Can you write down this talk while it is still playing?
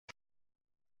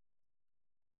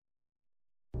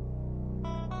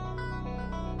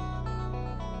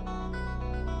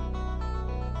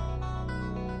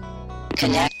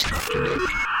Connect. The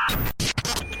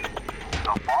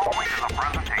following is a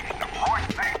presentation of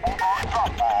Royse Bulldog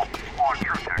Softball on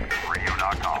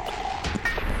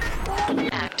TrueTexasRadio.com.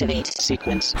 Activate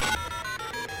sequence.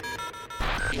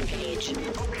 Engage.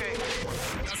 Okay,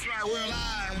 that's right, we're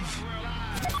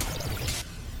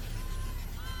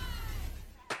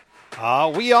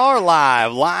live. We are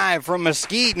live from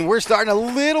Mesquite, and we're starting a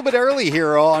little bit early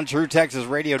here on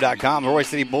TrueTexasRadio.com. Royse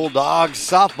City Bulldogs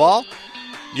softball.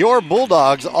 Your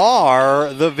Bulldogs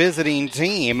are the visiting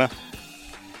team,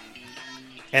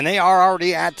 and they are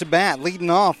already at to bat, leading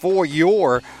off for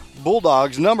your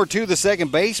Bulldogs. Number 2, the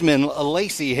second baseman,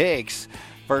 Lacey Hicks.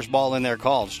 First ball in there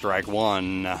called strike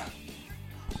one.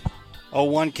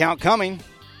 0-1 count coming.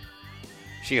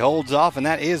 She holds off, and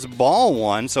that is ball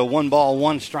one. So 1 ball,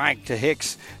 1 strike to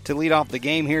Hicks to lead off the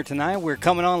game here tonight. We're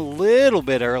coming on a little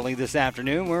bit early this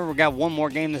afternoon. We've got one more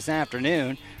game this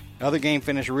afternoon. Other game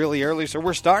finished really early, so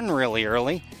we're starting really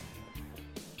early.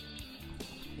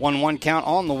 1-1 count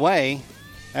on the way.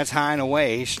 That's high and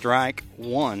away, strike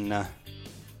one.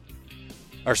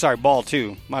 Ball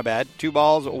two. My bad. 2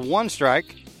 balls, 1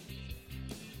 strike.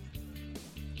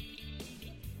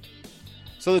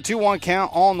 So the 2-1 count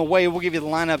on the way. We'll give you the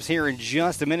lineups here in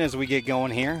just a minute as we get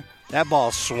going here. That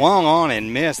ball swung on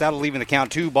and missed. That'll leave in the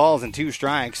count 2 balls and 2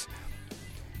 strikes.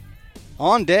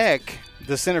 On deck,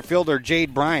 the center fielder,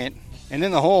 Jade Bryant. And in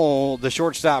the hole, the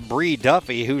shortstop, Bree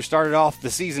Duffy, who started off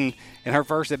the season in her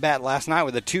first at-bat last night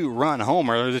with a 2-run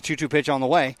homer. There's a 2-2 pitch on the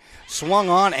way. Swung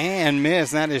on and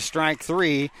missed. That is strike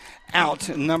 3,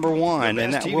 out number 1.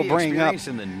 And that will bring up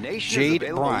Jade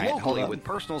Bryant. Hold up. With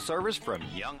personal service from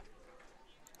Young.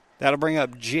 That'll bring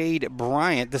up Jade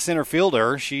Bryant, the center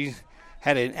fielder. She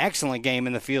had an excellent game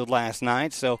in the field last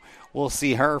night, so we'll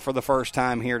see her for the first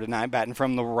time here tonight, batting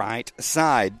from the right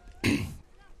side.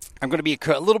 I'm going to be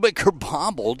a little bit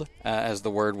kerbobbled, as the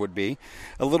word would be,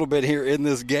 a little bit here in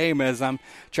this game as I'm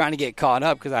trying to get caught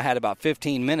up because I had about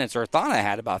 15 minutes, or thought I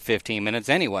had about 15 minutes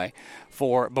anyway,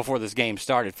 before this game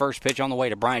started. First pitch on the way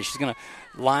to Bryant. She's going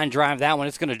to line drive that one.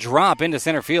 It's going to drop into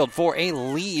center field for a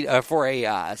lead, for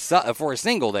a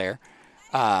single there,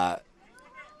 and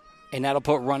that'll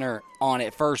put runner on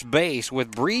at first base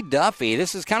with Bree Duffy.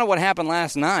 This is kind of what happened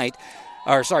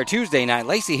Tuesday night.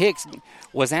 Lacey Hicks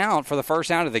was out for the first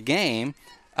out of the game.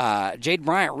 Jade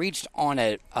Bryant reached on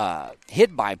a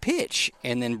hit by pitch,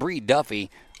 and then Bree Duffy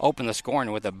opened the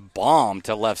scoring with a bomb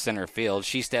to left center field.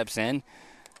 She steps in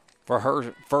for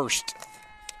her first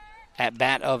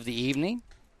at-bat of the evening.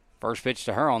 First pitch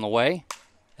to her on the way.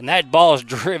 And that ball is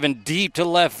driven deep to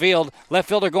left field. Left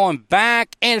fielder going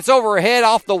back, and it's over her head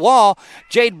off the wall.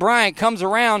 Jade Bryant comes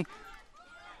around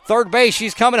third base.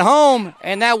 She's coming home,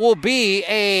 and that will be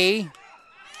a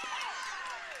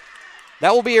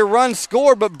run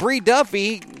scored, but Bree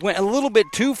Duffy went a little bit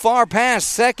too far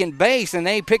past second base, and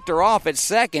they picked her off at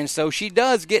second, so she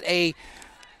does get a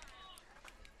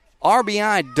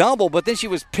RBI double, but then she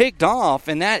was picked off,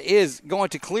 and that is going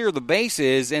to clear the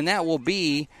bases, and that will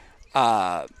be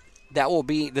the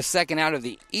second out of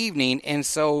the evening. And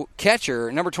so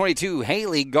catcher number 22,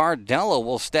 Haley Gardella,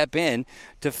 will step in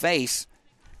to face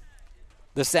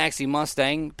the Sachse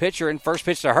Mustang pitcher, and first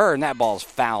pitch to her, and that ball's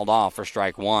fouled off for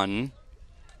strike 1.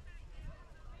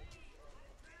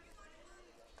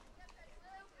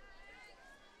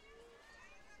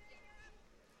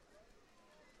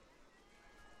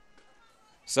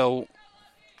 So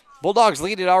Bulldogs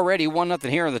lead it already 1-0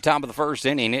 here in the top of the first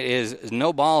inning. It is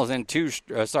no balls and 1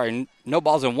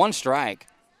 strike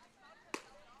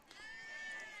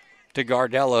to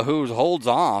Gardella, who holds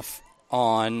off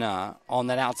on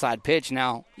that outside pitch.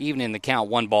 Now even in the count,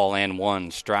 1 ball and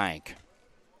 1 strike.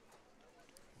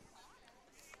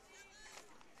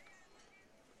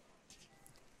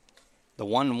 The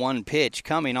 1-1 pitch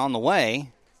coming on the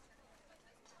way.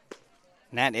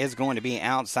 And that is going to be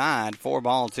outside for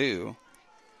ball 2.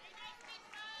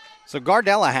 So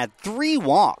Gardella had 3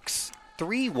 walks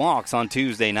on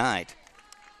Tuesday night.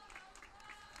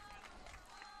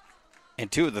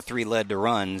 And 2 of the 3 led to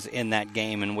runs in that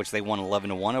game in which they won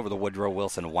 11-1 over the Woodrow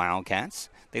Wilson Wildcats.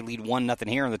 They lead 1-0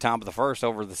 here in the top of the first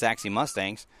over the Sachse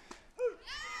Mustangs.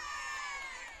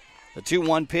 The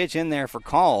 2-1 pitch in there for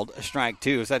called strike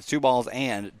 2. So that's 2 balls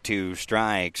and 2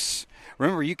 strikes.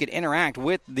 Remember, you could interact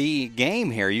with the game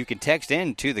here. You can text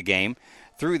in to the game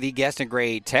through the Guest and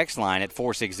Gray text line at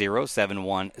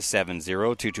 460-7170.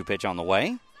 2-2 pitch on the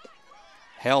way.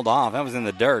 Held off. That was in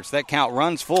the dirt. So that count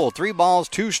runs full. 3 balls,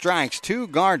 2 strikes to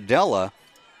Gardella,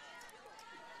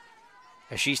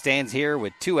 as she stands here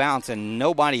with 2 outs and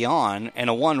nobody on, and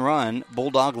a 1-run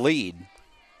Bulldog lead.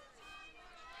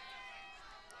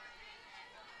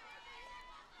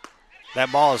 That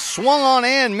ball is swung on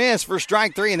and missed for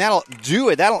strike three, and that'll do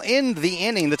it. That'll end the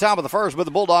inning, the top of the first, but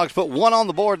the Bulldogs put one on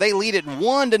the board. They lead it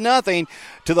 1-0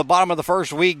 to the bottom of the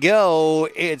first. We go.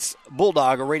 It's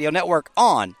Bulldog Radio Network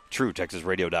on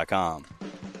TrueTexasRadio.com.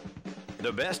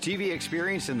 The best TV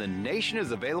experience in the nation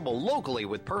is available locally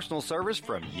with personal service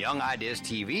from Young Ideas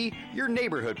TV, your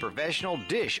neighborhood professional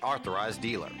Dish authorized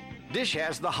dealer. Dish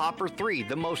has the Hopper 3,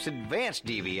 the most advanced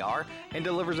DVR, and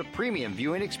delivers a premium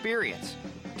viewing experience.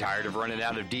 Tired of running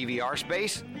out of DVR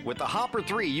space? With the Hopper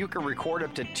 3, you can record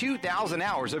up to 2,000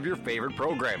 hours of your favorite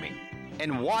programming.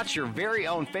 And watch your very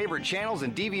own favorite channels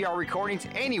and DVR recordings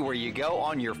anywhere you go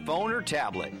on your phone or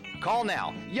tablet. Call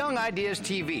now, Young Ideas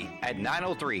TV at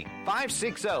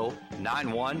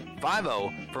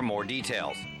 903-560-9150 for more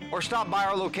details. Or stop by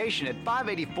our location at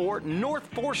 584 North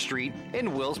 4th Street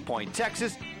in Wills Point,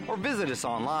 Texas, or visit us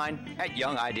online at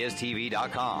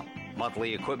youngideastv.com.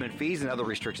 Monthly equipment fees and other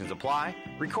restrictions apply.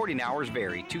 Recording hours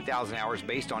vary. 2,000 hours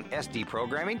based on SD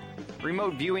programming.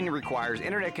 Remote viewing requires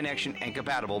internet connection and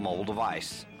compatible mobile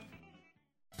device.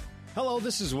 Hello,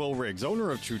 this is Will Riggs,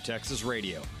 owner of True Texas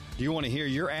Radio. Do you want to hear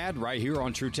your ad right here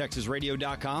on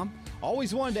TrueTexasRadio.com?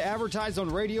 Always wanted to advertise on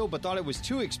radio but thought it was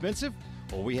too expensive?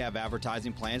 Well, we have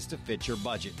advertising plans to fit your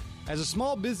budget. As a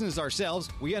small business ourselves,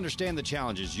 we understand the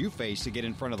challenges you face to get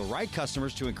in front of the right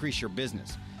customers to increase your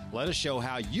business. Let us show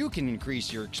how you can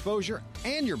increase your exposure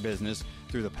and your business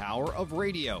through the power of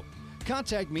radio.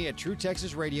 Contact me at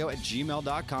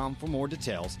TrueTexasRadio@gmail.com for more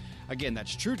details. Again,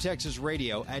 that's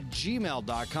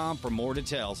TrueTexasRadio@gmail.com for more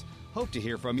details. Hope to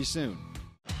hear from you soon.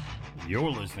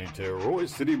 You're listening to Royse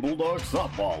City Bulldogs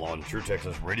softball on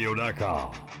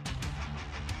TrueTexasRadio.com.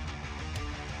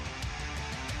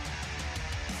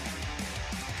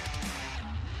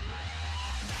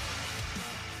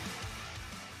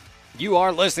 You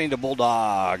are listening to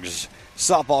Bulldogs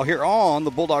softball here on the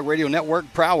Bulldog Radio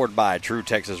Network, powered by True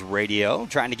Texas Radio.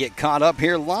 Trying to get caught up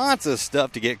here. Lots of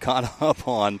stuff to get caught up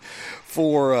on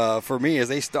for me as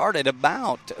they started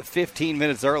about 15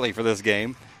 minutes early for this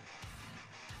game.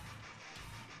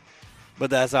 But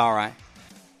that's all right.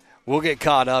 We'll get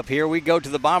caught up here. We go to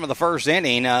the bottom of the first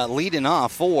inning. Leading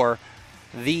off for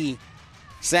the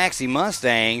Sachse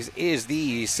Mustangs is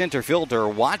the center fielder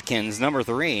Watkins, number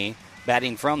 3.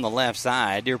 Batting from the left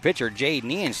side, your pitcher, Jade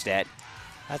Nienstedt.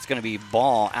 That's going to be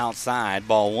ball outside,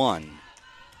 ball 1.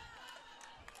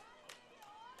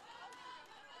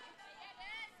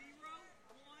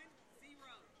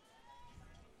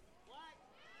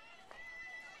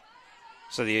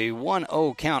 So the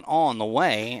 1-0 count on the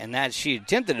way, and that she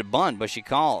attempted to bunt, but she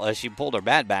pulled her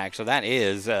bat back, so that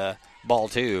is ball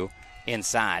 2.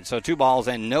 Inside. So 2 balls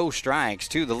and no strikes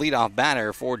to the leadoff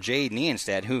batter for Jade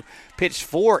Nienstedt, who pitched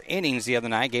 4 innings the other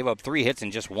night, gave up 3 hits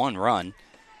and just 1 run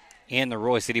in the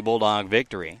Royse City Bulldog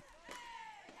victory.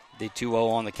 The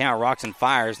 2-0 on the count, rocks and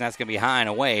fires, and that's going to be high and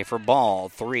away for ball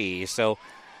 3. So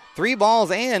 3 balls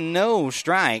and no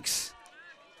strikes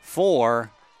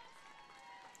for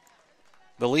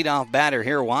the leadoff batter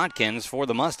here, Watkins, for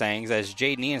the Mustangs, as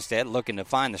Jade Nienstedt looking to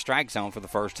find the strike zone for the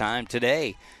first time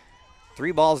today.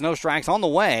 3 balls, no strikes on the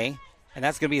way, and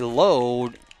that's going to be low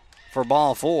for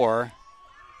ball 4.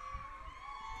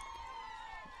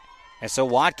 And so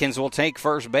Watkins will take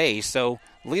first base. So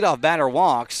leadoff batter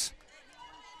walks,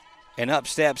 and up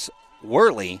steps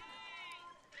Worley,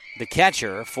 the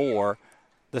catcher for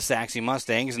the Sachse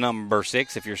Mustangs, number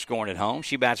 6 if you're scoring at home.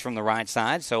 She bats from the right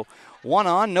side, so 1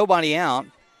 on, nobody out.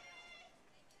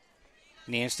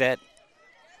 Nienstedt,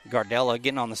 Gardella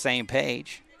getting on the same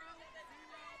page.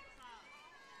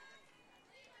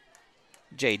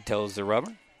 Jade toes the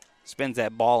rubber, spins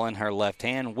that ball in her left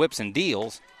hand, whips and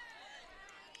deals.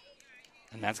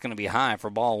 And that's going to be high for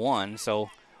ball 1. So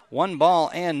 1 ball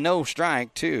and no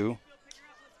strike to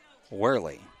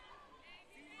Worley.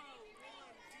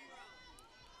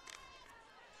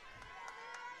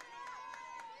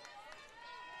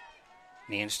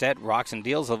 Nienstedt rocks and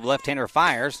deals, the left-hander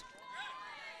fires.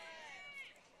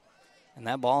 And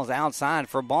that ball is outside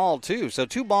for ball 2. So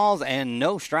 2 balls and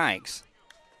no strikes.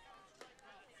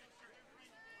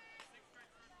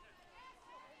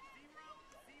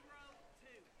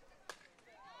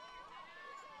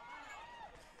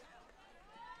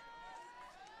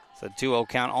 So 2-0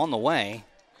 count on the way,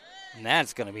 and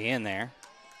that's going to be in there.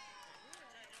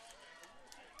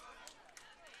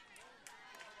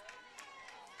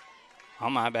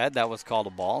 Oh, my bad. That was called a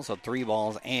ball. So 3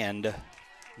 balls and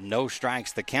no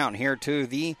strikes the count here to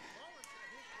the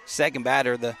second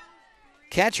batter, the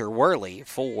catcher, Worley,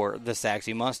 for the Sachse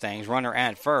Mustangs. Runner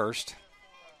at first.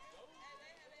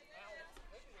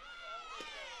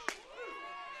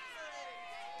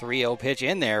 .30 pitch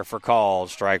in there for call,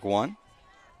 strike 1.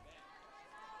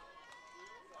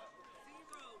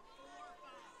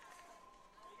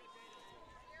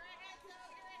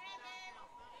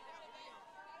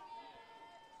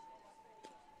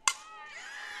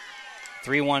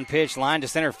 3-1 pitch, line to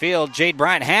center field. Jade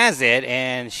Bryant has it,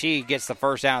 and she gets the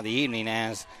first out of the evening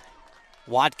as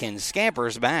Watkins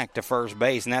scampers back to first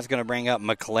base, and that's going to bring up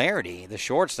McClarity, the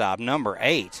shortstop, number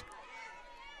 8.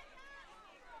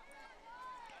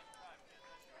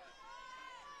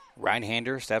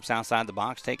 Right-hander steps outside the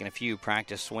box, taking a few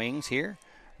practice swings here.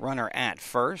 Runner at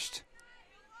first.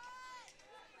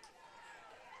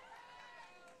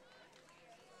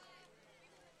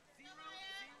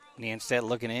 Neonstedt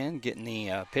looking in, getting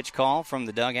the pitch call from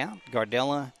the dugout.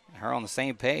 Gardella, her on the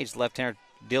same page. Left-hander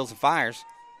deals and fires.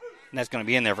 And that's going to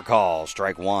be in there for call.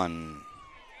 Strike 1.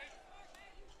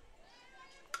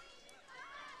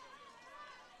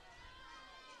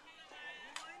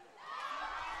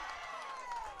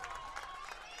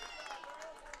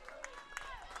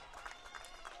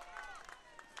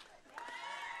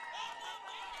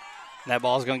 That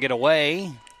ball's going to get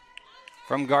away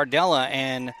from Gardella,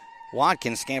 and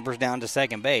Watkins scampers down to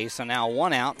second base. So now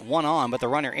 1 out, 1 on, but the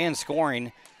runner in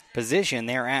scoring position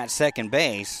there at second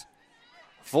base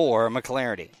for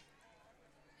McClarity.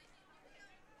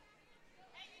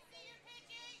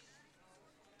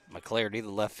 McClarity, the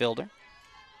left fielder,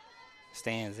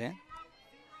 stands in.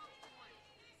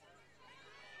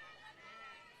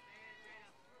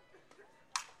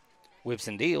 Whips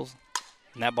and deals.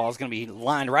 And that ball is going to be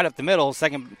lined right up the middle.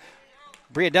 Second,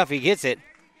 Bria Duffy gets it,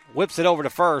 whips it over to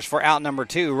first for out number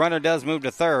 2. Runner does move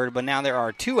to third, but now there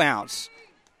are 2 outs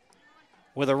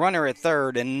with a runner at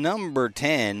third and number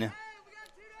 10,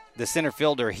 the center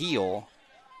fielder Heel,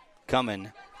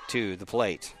 coming to the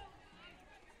plate.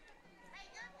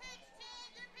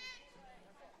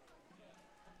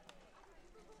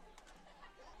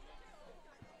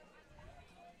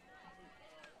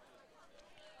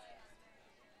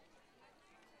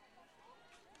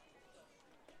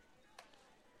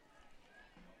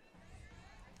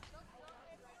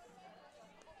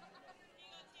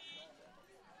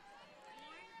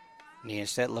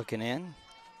 Neonstedt looking in.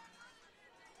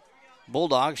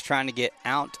 Bulldogs trying to get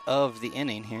out of the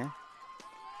inning here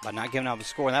by not giving up a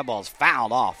score. That ball's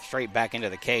fouled off straight back into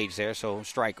the cage there, so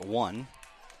strike 1.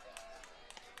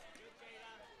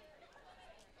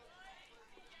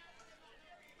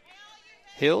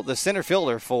 Hill, the center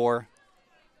fielder for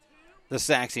the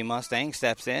Sachse Mustangs,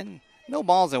 steps in. No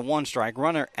balls and 1 strike.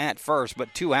 Runner at first,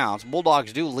 but 2 outs.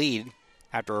 Bulldogs do lead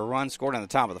after a run scored on the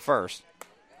top of the first.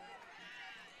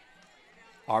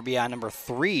 RBI number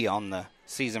 3 on the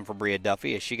season for Bria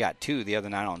Duffy, as she got 2 the other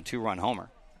night on a 2-run homer.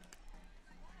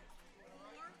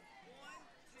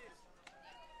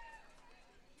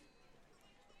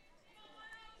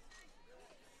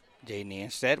 Jay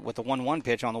Neonstedt with the 1-1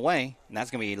 pitch on the way, and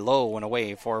that's going to be low and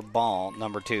away for ball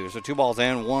number 2. So 2 balls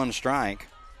in, 1 strike.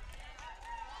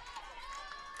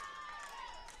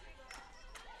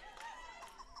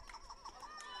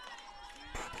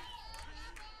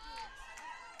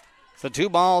 So 2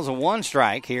 balls and 1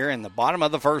 strike here in the bottom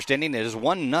of the first inning. It is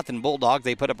 1-0 Bulldogs.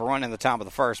 They put up a run in the top of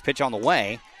the first. Pitch on the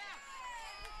way.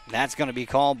 That's going to be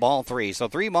called ball 3. So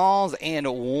 3 balls and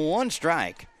 1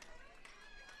 strike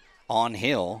on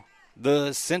Hill,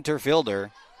 the center fielder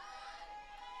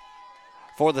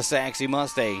for the Sachse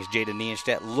Mustangs. Jada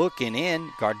Neonstedt looking in.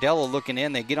 Gardella looking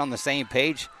in. They get on the same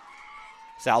page.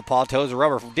 Southpaw toes a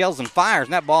rubber. Deals and fires,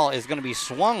 and that ball is going to be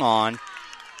swung on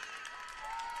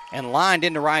and lined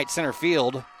into right center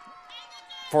field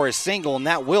for a single, and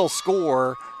that will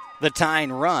score the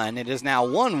tying run. It is now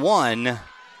 1-1,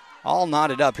 all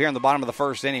knotted up here in the bottom of the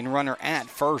first inning. Runner at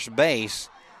first base,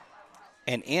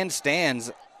 and in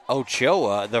stands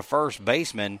Ochoa, the first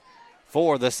baseman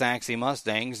for the Sachse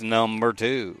Mustangs, number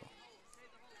 2.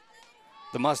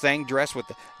 The Mustang dressed with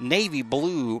the navy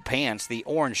blue pants, the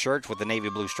orange shirts with the navy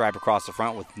blue stripe across the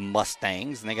front with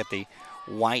Mustangs, and they got the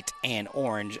white and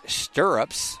orange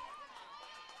stirrups.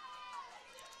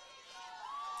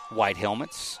 White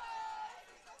helmets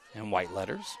and white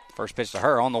letters. First pitch to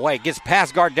her on the way. Gets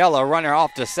past Gardella, runner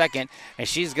off to second, and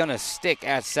she's going to stick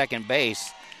at second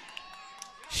base.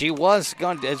 It's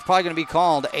probably going to be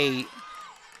called a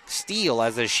steal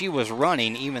as she was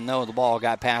running, even though the ball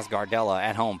got past Gardella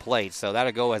at home plate. So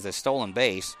that'll go as a stolen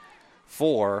base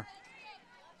for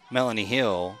Melanie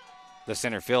Hill, the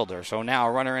center fielder. So now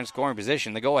a runner in scoring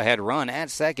position. The go-ahead run at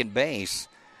second base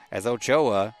as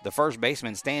Ochoa, the first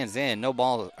baseman, stands in. 1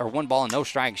 ball and no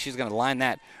strike. She's going to line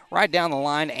that right down the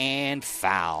line and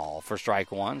foul for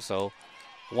strike 1. So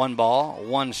 1 ball,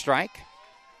 1 strike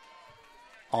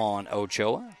on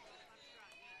Ochoa.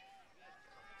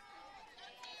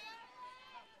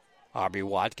 Aubrey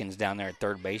Watkins down there at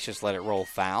third base, just let it roll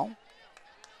foul.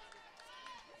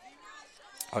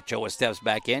 Ochoa steps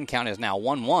back in. Count is now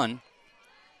 1-1.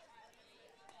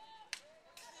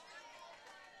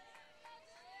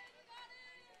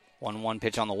 1-1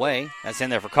 pitch on the way. That's in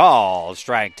there for call.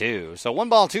 Strike 2. So 1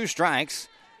 ball, 2 strikes.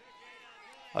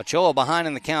 Ochoa behind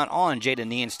in the count on Jada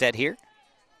Nienstedt here.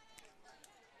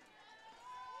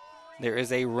 There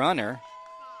is a runner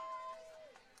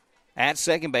at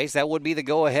second base. That would be the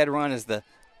go-ahead run as the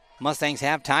Mustangs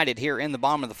have tied it here in the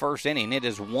bottom of the first inning. It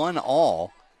is 1-1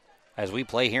 as we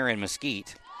play here in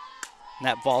Mesquite. And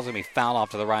that ball's going to be fouled off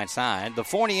to the right side. The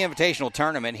Forney Invitational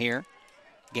Tournament here.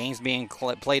 Games being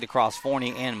played across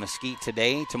Forney and Mesquite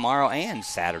today, tomorrow, and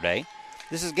Saturday.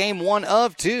 This is game 1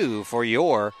 of 2 for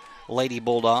your Lady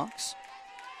Bulldogs.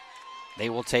 They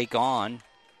will take on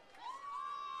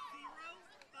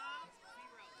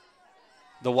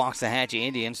the Waxahachie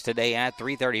Indians today at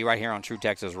 3:30 right here on True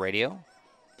Texas Radio.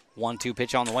 1-2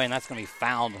 pitch on the way, and that's going to be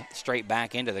fouled straight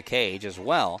back into the cage as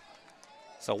well.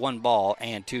 So 1 ball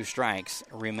and 2 strikes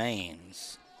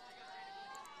remains.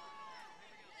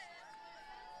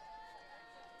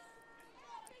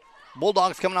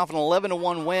 Bulldogs coming off an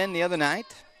 11-1 win the other night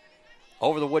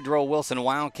over the Woodrow Wilson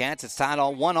Wildcats. It's tied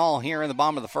 1-1 here in the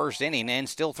bottom of the first inning, and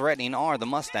still threatening are the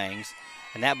Mustangs.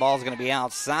 And that ball's going to be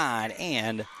outside,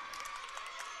 and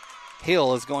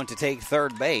Hill is going to take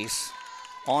third base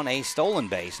on a stolen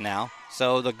base now.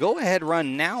 So the go-ahead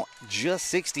run now just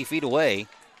 60 feet away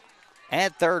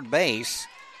at third base.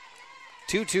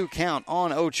 2-2 count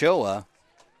on Ochoa.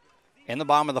 In the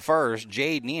bottom of the first,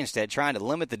 Jade Nienstedt trying to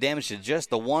limit the damage to just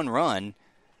the 1 run.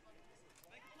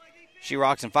 She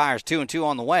rocks and fires 2-2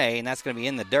 on the way, and that's going to be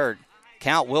in the dirt.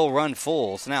 Count will run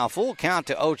full. So now a full count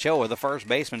to Ochoa, the first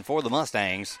baseman for the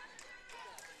Mustangs.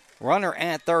 Runner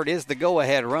at third is the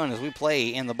go-ahead run as we play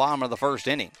in the bottom of the first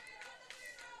inning.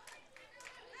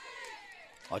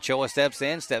 Ochoa steps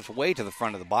in, steps way to the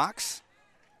front of the box.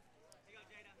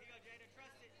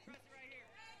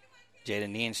 Jada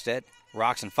Nienstedt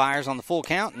rocks and fires on the full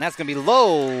count, and that's going to be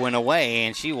low and away,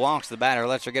 and she walks the batter,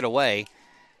 lets her get away.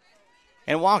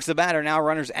 And walks the batter now,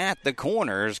 runners at the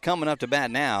corners. Coming up to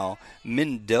bat now,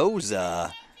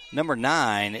 Mendoza, number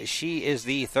 9. She is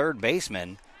the third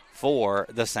baseman for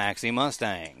the Sachse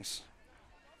Mustangs.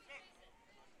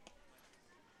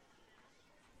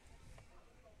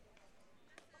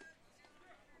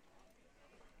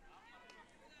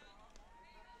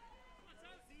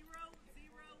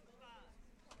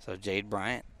 So Jade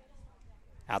Bryant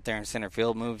out there in center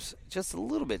field moves just a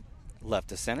little bit left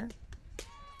to center.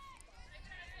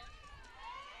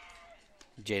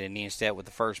 Jada Nienstedt with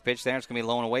the first pitch there. It's going to be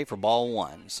low and away for ball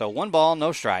 1. So 1 ball,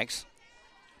 no strikes.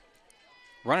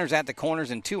 Runners at the corners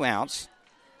and 2 outs.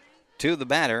 To the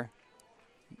batter,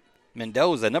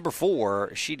 Mendoza, number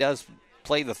 4. She does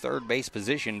play the third base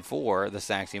position for the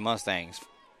Sachse Mustangs.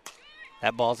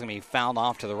 That ball's going to be fouled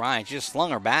off to the right. She just slung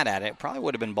her bat at it. Probably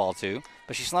would have been ball 2,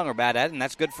 but she slung her bat at it, and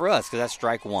that's good for us because that's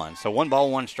strike 1. So 1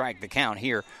 ball, 1 strike, the count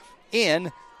here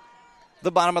in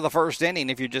the bottom of the first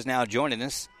inning. If you're just now joining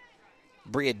us,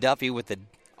 Bria Duffy with the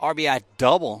RBI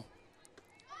double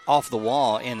off the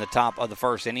wall in the top of the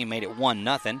first inning made it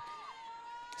 1-0.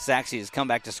 Sachse has come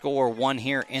back to score 1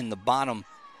 here in the bottom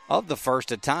of the first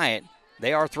to tie it.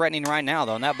 They are threatening right now,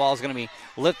 though, and that ball is going to be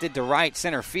lifted to right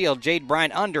center field. Jade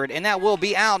Bryant under it, and that will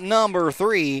be out number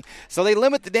 3. So they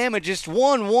limit the damage. Just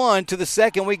 1-1 to the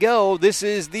second we go. This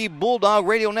is the Bulldog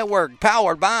Radio Network,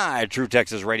 powered by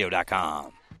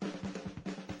TrueTexasRadio.com.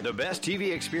 The best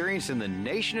TV experience in the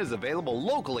nation is available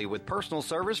locally with personal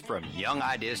service from Young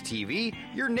Ideas TV,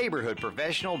 your neighborhood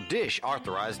professional Dish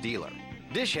authorized dealer.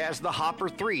 Dish has the Hopper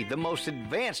 3, the most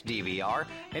advanced DVR,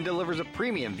 and delivers a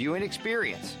premium viewing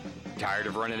experience. Tired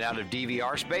of running out of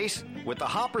DVR space? With the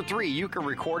Hopper 3, you can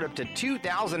record up to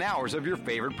 2,000 hours of your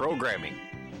favorite programming.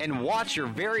 And watch your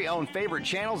very own favorite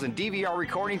channels and DVR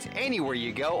recordings anywhere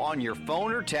you go on your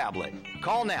phone or tablet.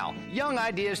 Call now, Young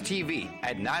Ideas TV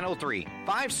at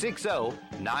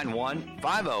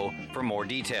 903-560-9150 for more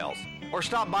details. Or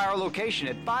stop by our location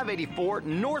at 584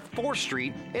 North 4th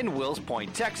Street in Wills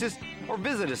Point, Texas, or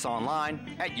visit us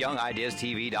online at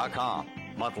youngideastv.com.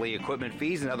 Monthly equipment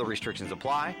fees and other restrictions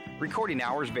apply. Recording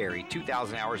hours vary.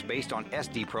 2,000 hours based on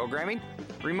SD programming.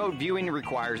 Remote viewing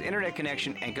requires internet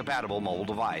connection and compatible mobile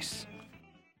device.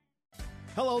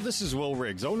 Hello, this is Will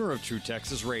Riggs, owner of True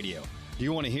Texas Radio. Do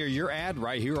you want to hear your ad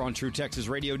right here on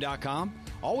TrueTexasRadio.com?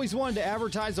 Always wanted to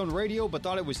advertise on radio but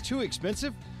thought it was too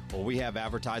expensive? Well, we have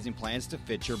advertising plans to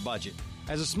fit your budget.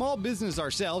 As a small business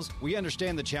ourselves, we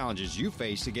understand the challenges you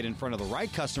face to get in front of the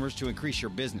right customers to increase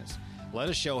your business. Let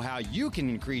us show how you can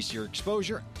increase your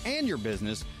exposure and your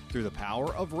business through the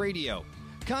power of radio.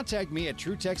 Contact me at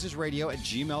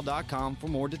TrueTexasRadio@gmail.com for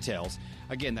more details.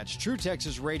 Again, that's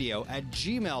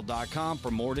TrueTexasRadio@gmail.com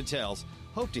for more details.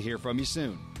 Hope to hear from you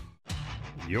soon.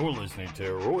 You're listening to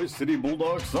Royse City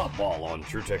Bulldogs Softball on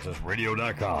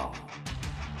TrueTexasRadio.com.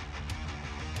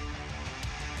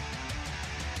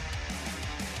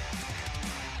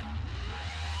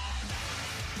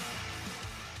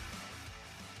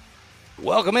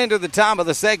 Welcome into the top of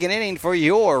the second inning for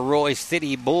your Royse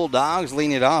City Bulldogs.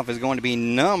 Leading it off is going to be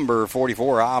number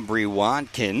 44, Aubrey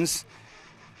Watkins.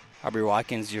 Aubrey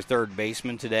Watkins, your third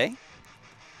baseman today.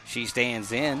 She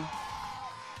stands in.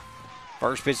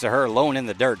 First pitch to her, low and in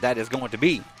the dirt. That is going to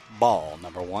be ball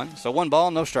number one. So 1 ball,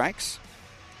 no strikes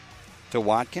to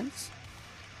Watkins.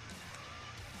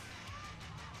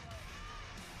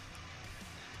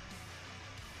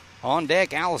 On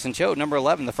deck, Allison Choate, number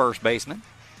 11, the first baseman.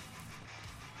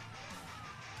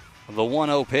 The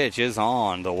 1-0 pitch is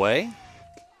on the way.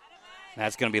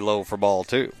 That's going to be low for ball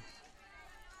 2.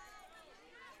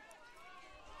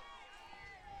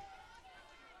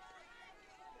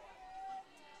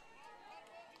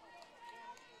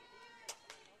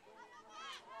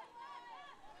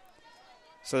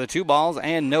 So the 2 balls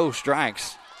and no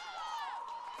strikes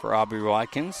for Aubrey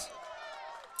Watkins.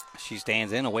 She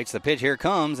stands in, awaits the pitch. Here it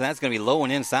comes, and that's going to be low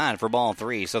and inside for ball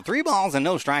 3. So 3 balls and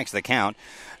no strikes to the count.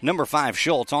 Number 5,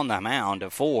 Schultz on the mound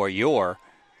for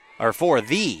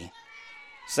the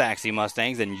Sachse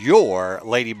Mustangs and your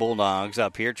Lady Bulldogs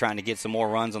up here trying to get some more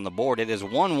runs on the board. It is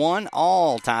 1-1,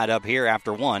 all tied up here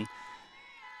after 1.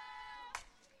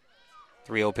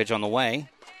 3-0 pitch on the way.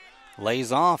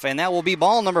 Lays off, and that will be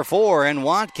ball number 4, and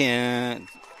Watkins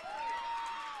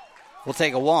will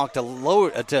take a walk to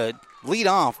lead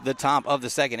off the top of the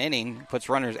second inning, puts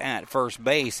runners at first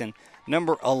base, and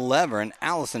number 11,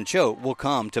 Allison Choate, will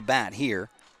come to bat here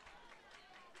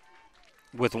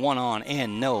with 1 on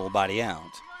and nobody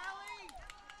out.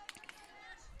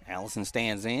 Allison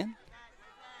stands in.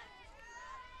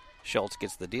 Schultz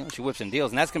gets the deal. She whips and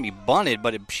deals, and that's going to be bunted,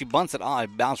 but she bunts it on.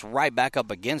 It bounced right back up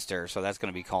against her, so that's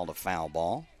going to be called a foul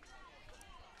ball.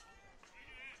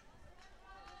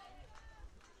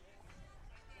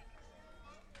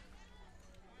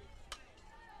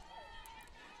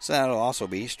 So that'll also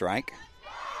be strike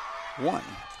 1.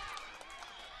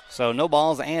 So no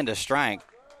balls and a strike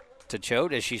to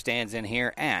Choate as she stands in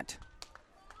here at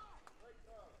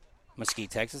Mesquite,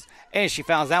 Texas. And she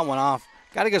fouls that one off.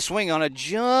 Got a good swing on it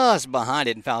just behind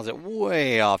it and fouls it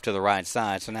way off to the right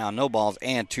side. So now no balls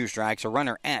and 2 strikes. A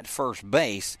runner at first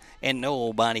base and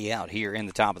nobody out here in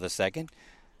the top of the second.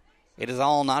 It is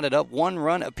all knotted up, 1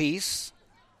 run apiece.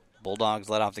 Bulldogs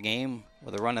led off the game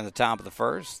with a run in the top of the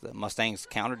first. The Mustangs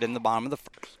countered in the bottom of the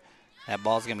first. That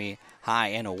ball's going to be high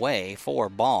and away for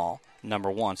ball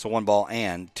number 1. So 1 ball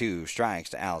and 2 strikes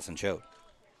to Allison Choate.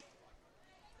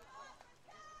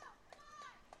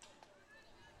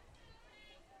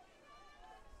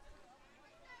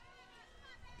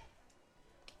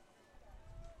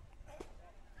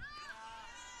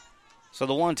 So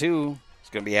the 1-2 is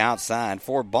going to be outside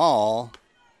for ball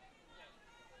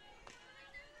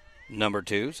number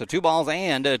 2. So 2 balls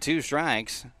and 2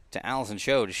 strikes to Allison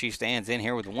Choate. She stands in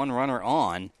here with 1 runner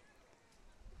on.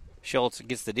 Schultz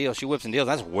gets the deal. She whips and deals.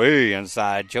 That's way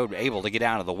inside. Choate able to get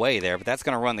out of the way there, but that's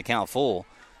going to run the count full.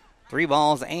 3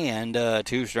 balls and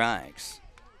 2 strikes.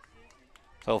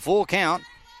 So full count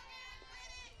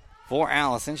for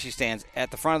Allison. She stands at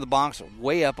the front of the box,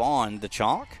 way up on the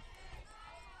chalk.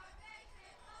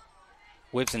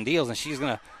 Whips and deals, and she's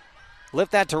going to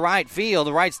lift that to right field.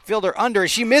 The right fielder under it.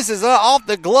 She misses off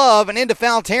the glove and into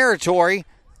foul territory.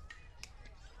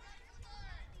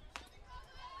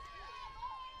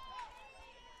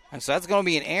 And so that's going to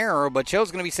be an error, but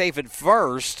Choate's going to be safe at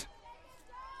first.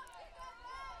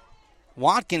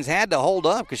 Watkins had to hold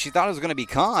up because she thought it was going to be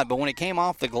caught, but when it came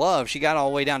off the glove, she got all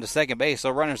the way down to second base.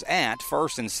 So runners at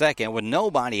first and second with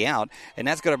nobody out, and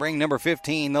that's going to bring number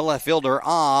 15, the left fielder,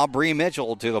 Aubrey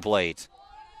Mitchell, to the plate.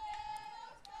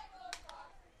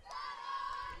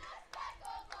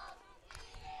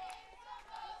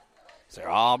 So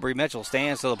Aubrey Mitchell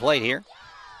stands to the plate here.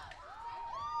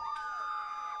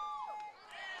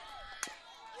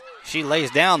 She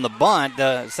lays down the bunt,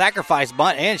 the sacrifice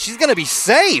bunt, and she's going to be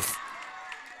safe.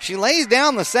 She lays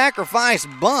down the sacrifice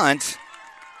bunt.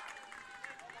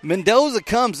 Mendoza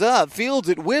comes up, fields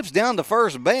it, whips down to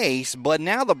first base, but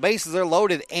now the bases are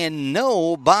loaded and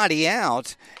nobody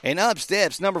out. And up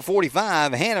steps number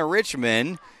 45, Hannah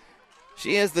Richmond.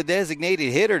 She is the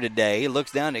designated hitter today.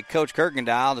 Looks down at Coach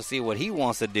Kirkendall to see what he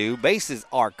wants to do. Bases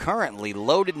are currently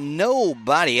loaded,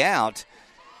 nobody out.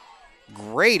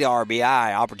 Great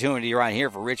RBI opportunity right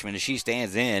here for Richmond as she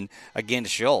stands in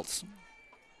against Schultz.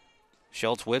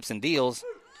 Schultz whips and deals,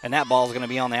 and that ball is going to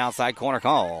be on the outside corner.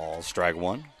 Call strike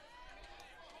 1.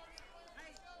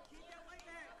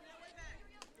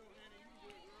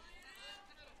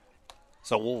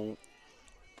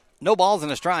 No balls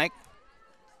and a strike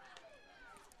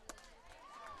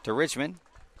to Richmond.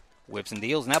 Whips and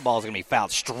deals, and that ball's going to be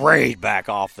fouled straight back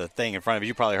off the thing in front of you.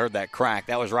 You probably heard that crack.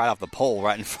 That was right off the pole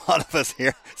right in front of us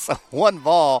here. So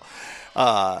no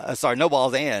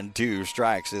balls and 2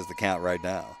 strikes is the count right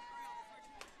now.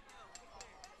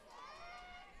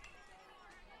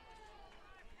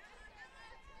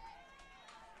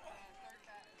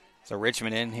 So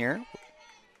Richmond in here.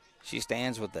 She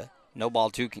stands with the no ball,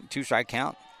 two strike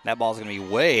count. That ball's going to be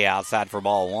way outside for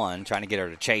ball 1. Trying to get her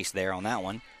to chase there on that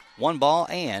one. 1 ball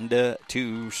and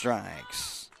 2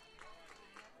 strikes.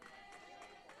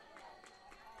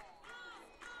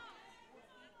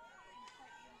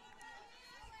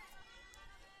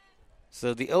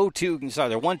 So the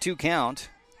 1-2 count.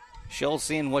 Schultz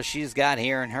seeing what she's got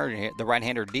here, and the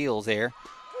right-hander deals there.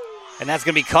 And that's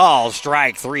going to be called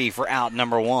strike 3 for out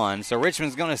number 1. So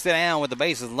Richmond's going to sit down with the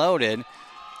bases loaded.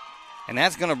 And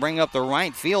that's going to bring up the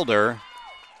right fielder,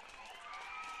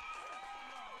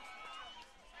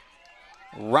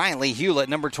 Riley Hewlett,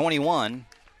 number 21.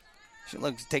 She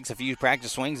takes a few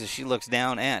practice swings as she looks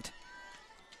down at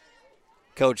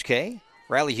Coach K.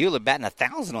 Riley Hewlett batting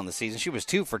 1,000 on the season. She was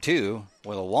 2 for 2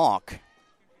 with a walk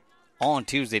on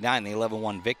Tuesday night in the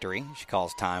 11-1 victory. She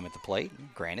calls time at the plate,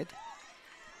 granted.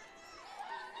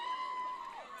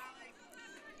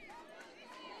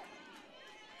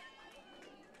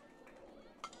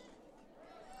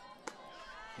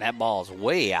 That ball is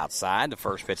way outside. The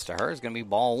first pitch to her is going to be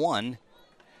ball 1.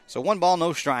 So 1 ball,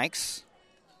 no strikes.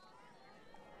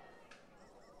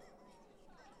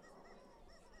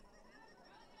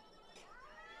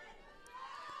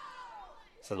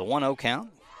 So the 1-0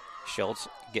 count. Schultz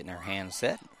getting her hand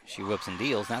set. She whips and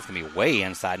deals. Now it's going to be way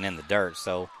inside and in the dirt.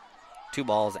 So 2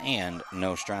 balls and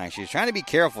no strikes. She's trying to be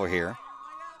careful here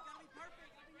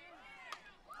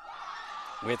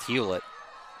with Hewlett.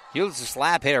 Hewlett's a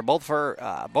slap hitter. Both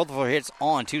of her hits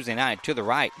on Tuesday night to the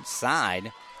right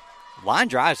side. Line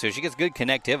drive, so she gets good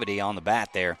connectivity on the bat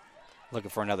there. Looking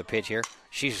for another pitch here.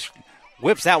 She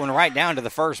whips that one right down to the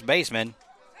first baseman.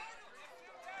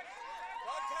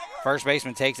 First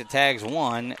baseman takes it, tags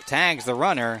 1, tags the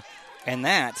runner, and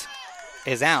that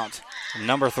is out,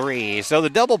 number 3. So the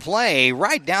double play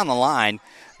right down the line.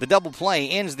 The double play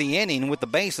ends the inning with the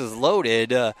bases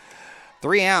loaded.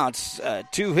 3 outs,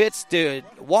 2 hits to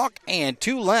walk, and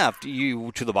 2 left.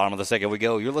 To the bottom of the second we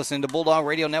go. You're listening to Bulldog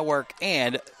Radio Network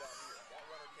and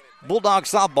Bulldog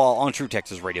Softball on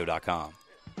TrueTexasRadio.com.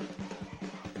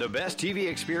 The best TV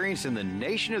experience in the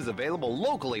nation is available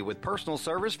locally with personal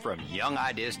service from Young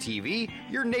Ideas TV,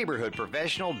 your neighborhood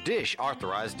professional Dish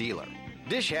authorized dealer.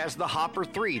 Dish has the Hopper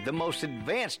 3, the most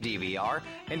advanced DVR,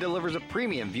 and delivers a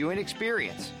premium viewing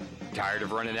experience. Tired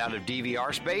of running out of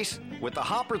DVR space? With the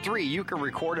Hopper 3, you can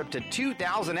record up to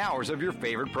 2,000 hours of your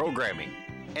favorite programming.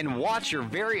 And watch your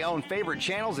very own favorite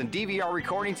channels and DVR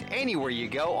recordings anywhere you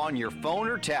go on your phone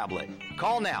or tablet.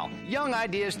 Call now, Young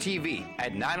Ideas TV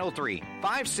at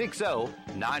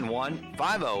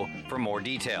 903-560-9150 for more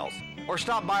details. Or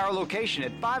stop by our location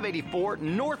at 584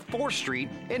 North 4th Street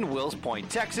in Wills Point,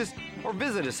 Texas, or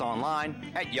visit us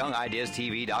online at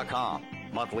youngideastv.com.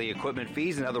 Monthly equipment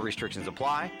fees and other restrictions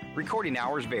apply. Recording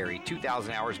hours vary.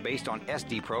 2,000 hours based on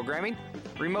SD programming.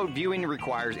 Remote viewing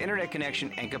requires internet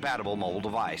connection and compatible mobile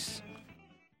device.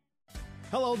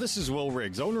 Hello, this is Will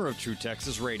Riggs, owner of True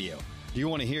Texas Radio. Do you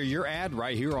want to hear your ad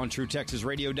right here on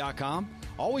TrueTexasRadio.com?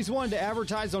 Always wanted to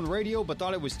advertise on radio but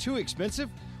thought it was too expensive?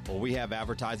 Well, we have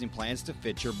advertising plans to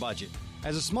fit your budget.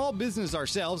 As a small business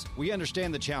ourselves, we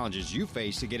understand the challenges you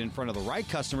face to get in front of the right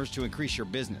customers to increase your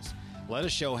business. Let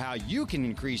us show how you can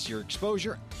increase your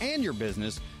exposure and your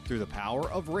business through the power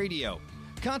of radio.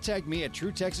 Contact me at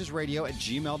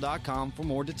truetexasradio@gmail.com for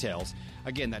more details.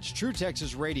 Again, that's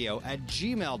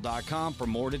truetexasradio@gmail.com for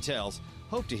more details.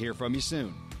 Hope to hear from you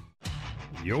soon.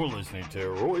 You're listening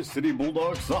to Royse City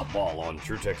Bulldog Softball on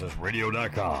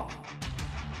TrueTexasRadio.com.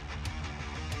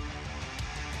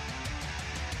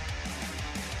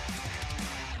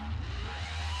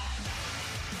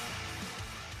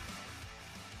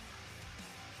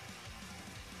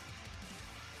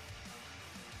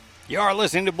 You are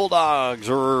listening to Bulldogs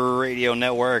Radio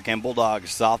Network and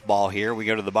Bulldogs Softball here. We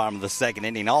go to the bottom of the second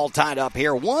inning, all tied up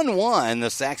here. 1-1, the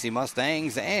Sachse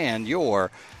Mustangs and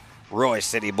your Royse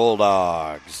City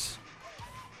Bulldogs.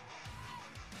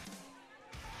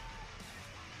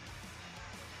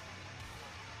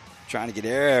 Trying to get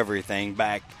everything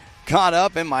back caught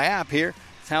up in my app here.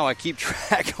 That's how I keep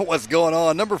track of what's going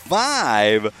on. Number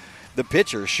 5. The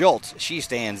pitcher, Schultz, she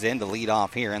stands in to lead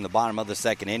off here in the bottom of the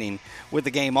second inning with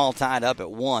the game all tied up at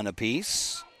 1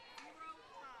 apiece.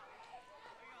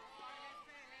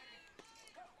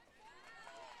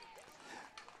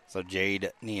 So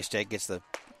Jade Niestedt gets the,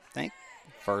 I think,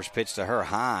 first pitch to her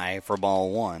high for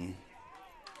ball one.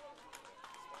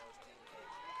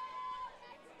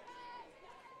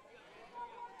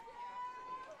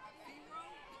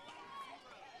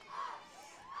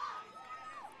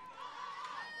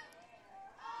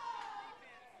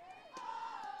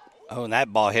 Oh, and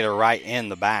that ball hit her right in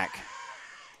the back.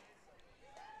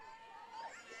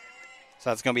 So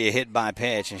that's going to be a hit by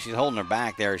pitch, and she's holding her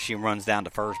back there as she runs down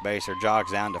to first base or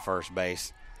jogs down to first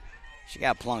base. She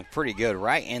got plunked pretty good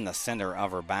right in the center of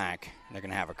her back. They're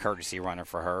going to have a courtesy runner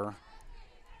for her.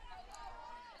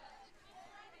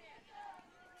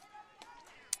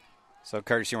 So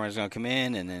courtesy runner is going to come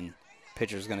in, and then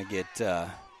pitcher's going to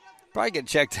get probably get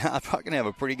checked out. Probably going to have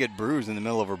a pretty good bruise in the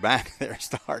middle of her back there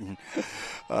starting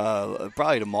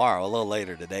probably tomorrow, a little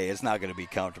later today. It's not going to be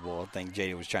comfortable. I think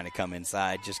Jada was trying to come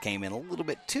inside, just came in a little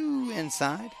bit too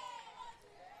inside.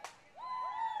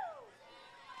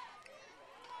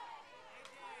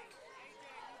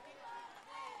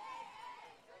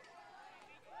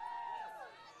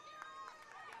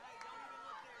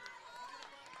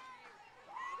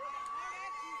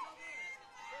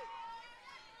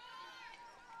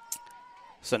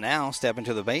 So now, stepping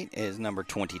to the plate is number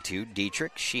 22,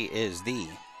 Dietrich. She is the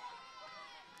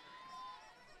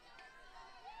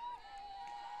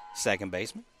second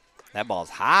baseman. That ball's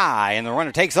high, and the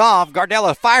runner takes off.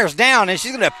 Gardella fires down, and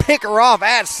she's going to pick her off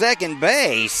at second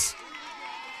base.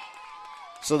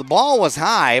 So the ball was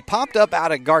high. It popped up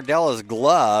out of Gardella's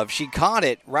glove. She caught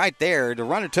it right there. The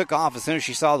runner took off as soon as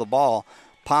she saw the ball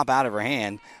pop out of her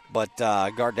hand. But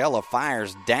Gardella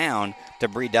fires down to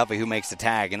Bree Duffy, who makes the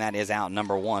tag, and that is out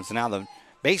number one. So now the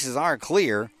bases are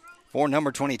clear for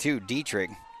number 22, Dietrich,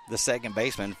 the second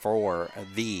baseman for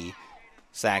the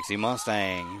Sachse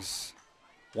Mustangs.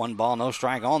 1 ball, no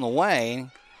strike on the way,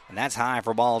 and that's high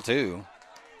for ball two.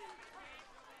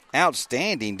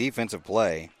 Outstanding defensive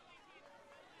play.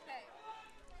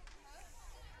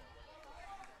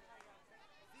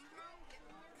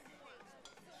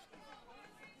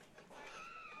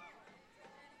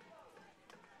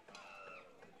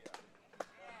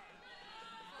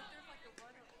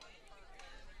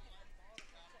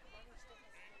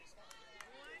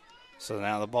 So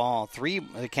now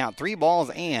they count 3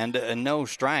 balls and no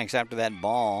strikes after that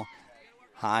ball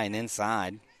high and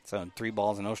inside. So 3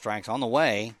 balls and no strikes on the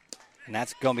way. And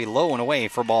that's going to be low and away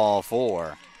for ball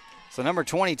 4. So number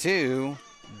 22,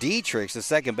 Dietrich, the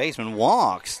second baseman,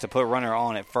 walks to put runner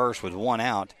on at first with 1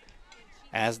 out.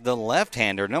 As the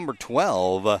left-hander, number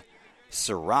 12,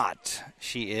 Surratt.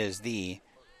 She is the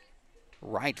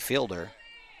right fielder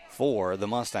for the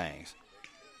Mustangs.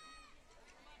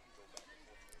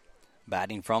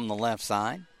 Batting from the left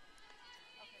side.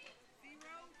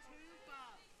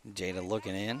 Jada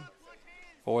looking in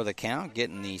for the count,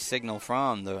 getting the signal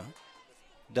from the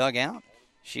dugout.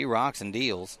 She rocks and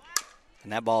deals.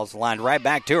 And that ball's lined right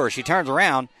back to her. She turns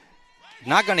around.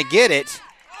 Not going to get it.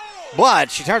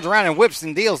 But she turns around and whips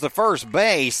and deals to first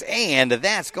base, and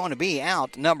that's going to be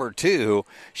out number 2.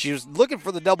 She was looking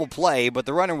for the double play, but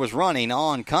the runner was running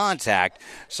on contact,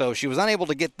 so she was unable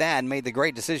to get that and made the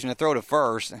great decision to throw to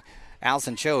first.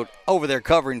 Allison Choate over there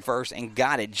covering first and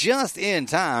got it just in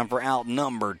time for out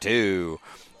number 2.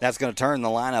 That's going to turn the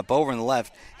lineup over in the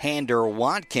left-hander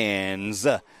Watkins,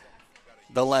 the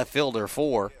left fielder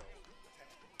for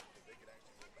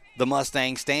the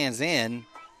Mustang, stands in.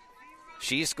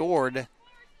 She scored.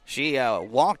 She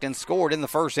walked and scored in the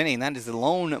first inning. That is the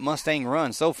lone Mustang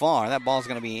run so far. That ball's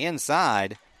going to be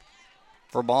inside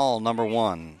for ball number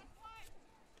 1.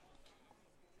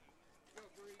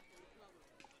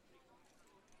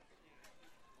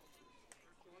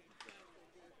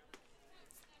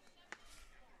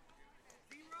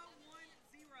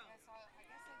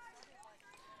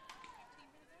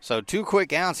 So 2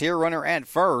 quick outs here, runner at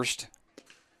first.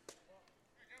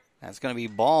 That's going to be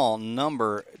ball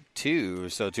number 2.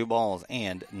 So 2 balls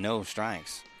and no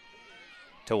strikes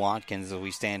to Watkins as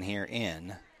we stand here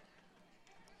in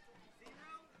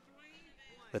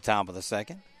the top of the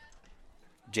second.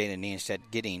 Jada Niestedt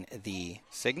getting the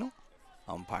signal.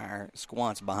 Umpire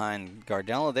squats behind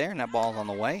Gardella there, and that ball's on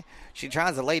the way. She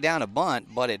tries to lay down a bunt,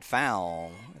 but it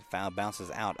foul. Foul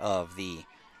bounces out of the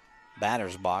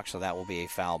batter's box, so that will be a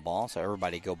foul ball. So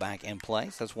everybody go back in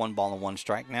place. That's 1 ball and 1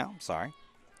 strike now. Sorry.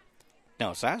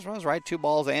 No, Sasra was right. 2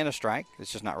 balls and a strike.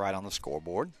 It's just not right on the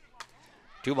scoreboard.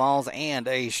 2 balls and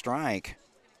a strike.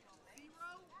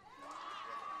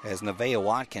 As Nevaeh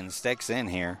Watkins sticks in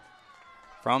here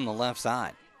from the left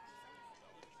side.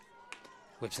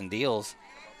 Whips and deals.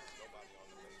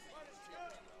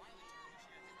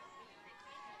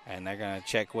 And they're going to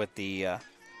check with the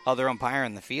other umpire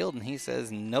in the field, and he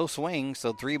says no swing,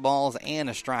 so 3 balls and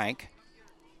a strike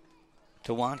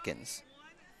to Watkins.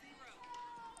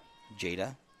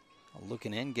 Jada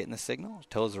looking in, getting the signal,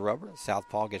 toes the rubber.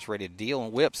 Southpaw gets ready to deal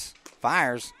and whips,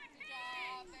 fires.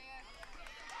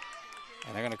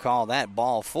 And they're going to call that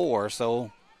ball 4,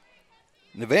 so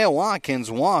Nevaeh Watkins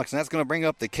walks, and that's going to bring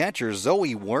up the catcher,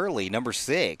 Zoe Worley, number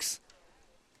 6.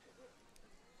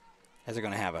 As they're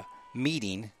going to have a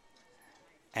meeting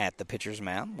at the pitcher's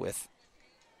mound with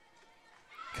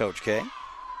Coach K.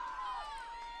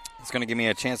 It's going to give me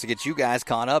a chance to get you guys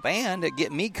caught up and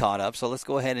get me caught up. So let's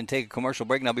go ahead and take a commercial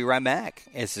break, and I'll be right back.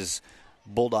 This is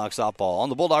Bulldog Softball on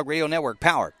the Bulldog Radio Network,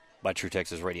 powered by True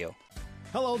Texas Radio.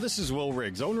 Hello, this is Will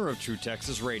Riggs, owner of True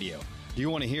Texas Radio. Do you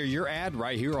want to hear your ad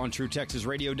right here on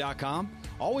TrueTexasRadio.com?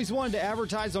 Always wanted to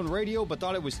advertise on radio but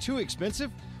thought it was too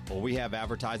expensive? Well, we have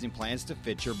advertising plans to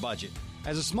fit your budget.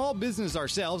 As a small business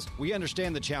ourselves, we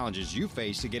understand the challenges you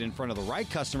face to get in front of the right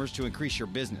customers to increase your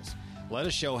business. Let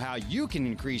us show how you can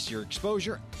increase your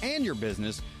exposure and your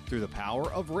business through the power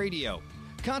of radio.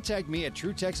 Contact me at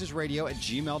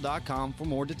TrueTexasRadio@gmail.com for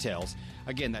more details.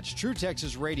 Again, that's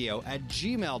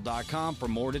TrueTexasRadio@gmail.com for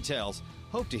more details.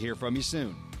 Hope to hear from you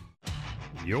soon.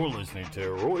 You're listening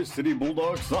to Royse City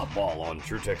Bulldog Softball on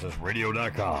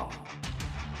TrueTexasRadio.com.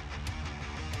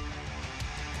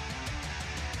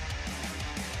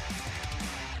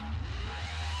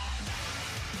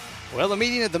 Well, the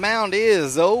meeting at the mound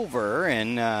is over,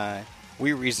 and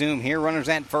we resume here. Runners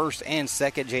at first and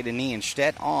second. Jada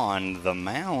Nienstedt on the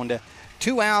mound.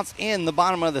 2 outs in the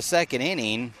bottom of the second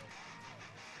inning.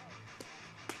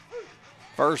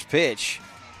 First pitch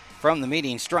from the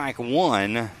meeting, strike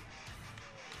 1.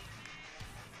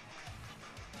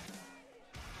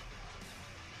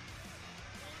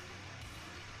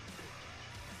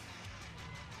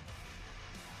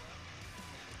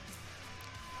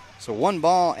 So 1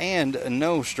 ball and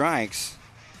no strikes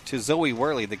to Zoe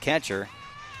Worley, the catcher.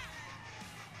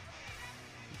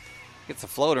 Gets a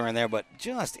floater in there, but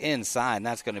just inside, and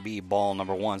that's going to be ball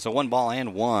number 1. So 1 ball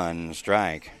and 1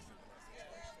 strike.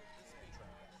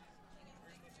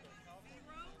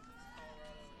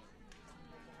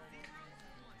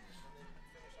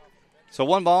 So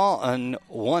 1 ball and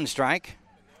 1 strike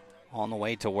on the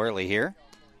way to Worley here.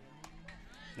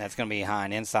 That's going to be high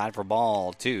and inside for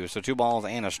ball 2. So 2 balls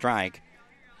and a strike.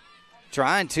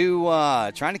 Trying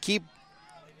to keep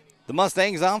the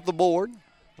Mustangs off the board.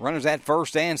 Runners at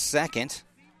first and second.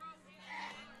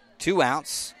 2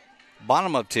 outs.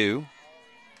 Bottom of 2.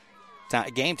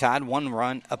 Game tied, 1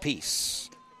 run apiece.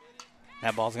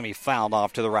 That ball's going to be fouled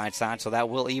off to the right side, so that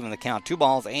will even the count. 2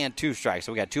 balls and 2 strikes.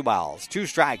 So we got 2 balls, 2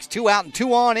 strikes, 2 out and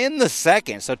 2 on in the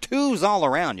second. So 2s all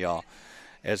around, y'all,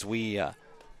 as we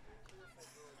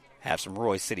have some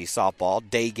Royse City softball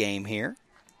day game here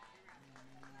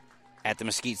at the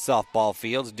Mesquite softball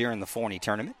fields during the Forney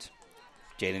tournament.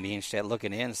 Jaden Dienstedt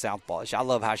looking in, southpaw. I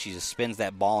love how she just spins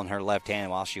that ball in her left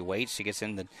hand while she waits. She gets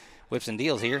in the whips and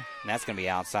deals here, and that's going to be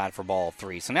outside for ball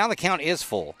 3. So now the count is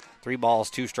full. 3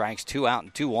 balls, 2 strikes, 2 out,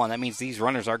 and 2 on. That means these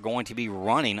runners are going to be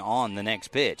running on the next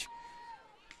pitch.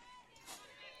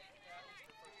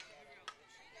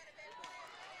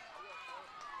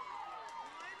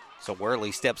 So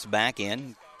Worley steps back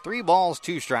in. 3 balls,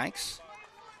 2 strikes.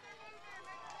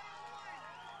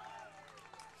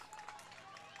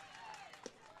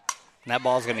 And that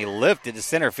ball's going to be lifted to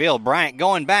center field. Bryant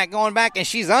going back, and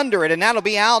she's under it, and that'll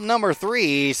be out number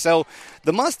 3. So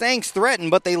the Mustangs threaten,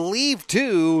 but they leave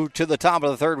 2 to the top of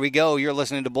the third we go. You're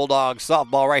listening to Bulldog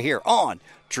Softball right here on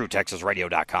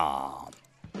TrueTexasRadio.com.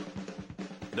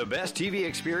 The best TV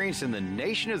experience in the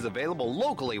nation is available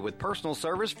locally with personal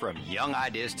service from Young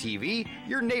Ideas TV,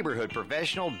 your neighborhood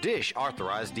professional Dish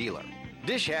authorized dealer.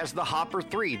 Dish has the Hopper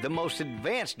 3, the most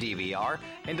advanced DVR,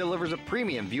 and delivers a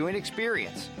premium viewing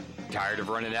experience. Tired of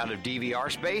running out of DVR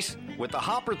space? With the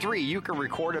Hopper 3, you can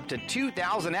record up to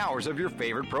 2,000 hours of your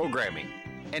favorite programming.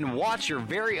 And watch your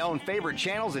very own favorite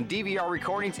channels and DVR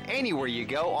recordings anywhere you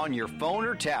go on your phone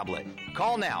or tablet.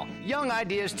 Call now, Young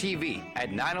Ideas TV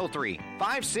at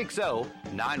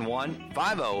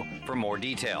 903-560-9150 for more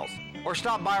details. Or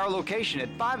stop by our location at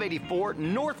 584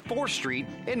 North 4th Street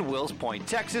in Wills Point,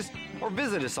 Texas, or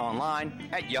visit us online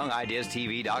at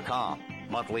youngideastv.com.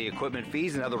 Monthly equipment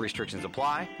fees and other restrictions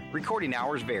apply. Recording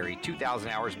hours vary. 2,000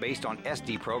 hours based on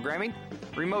SD programming.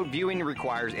 Remote viewing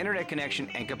requires internet connection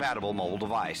and compatible mobile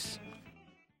device.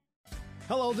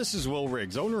 Hello, this is Will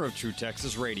Riggs, owner of True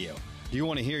Texas Radio. Do you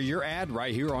want to hear your ad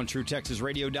right here on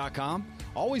TrueTexasRadio.com?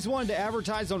 Always wanted to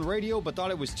advertise on radio but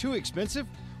thought it was too expensive?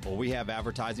 Well, we have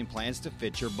advertising plans to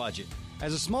fit your budget.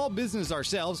 As a small business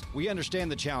ourselves, we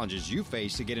understand the challenges you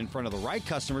face to get in front of the right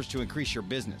customers to increase your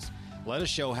business. Let us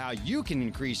show how you can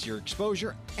increase your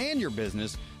exposure and your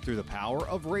business through the power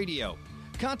of radio.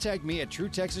 Contact me at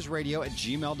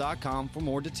truetexasradio@gmail.com for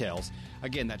more details.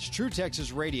 Again, that's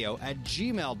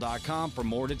truetexasradio@gmail.com for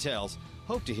more details.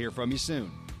 Hope to hear from you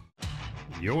soon.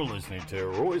 You're listening to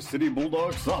Royse City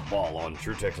Bulldogs softball on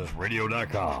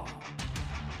TrueTexasRadio.com.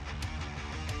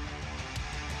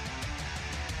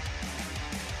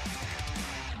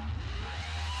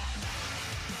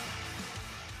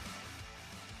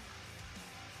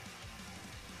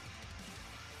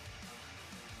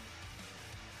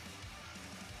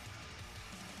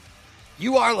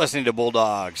 You are listening to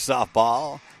Bulldogs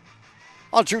softball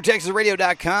on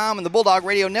TrueTexasRadio.com and the Bulldog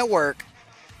Radio Network.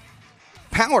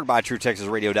 Powered by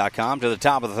TrueTexasRadio.com. To the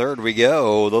top of the third we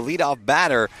go. The leadoff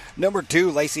batter, number 2,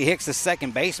 Lacey Hicks, the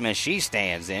second baseman. She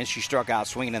stands in. She struck out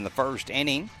swinging in the first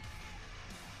inning.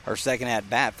 Her second at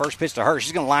bat. First pitch to her.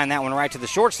 She's going to line that one right to the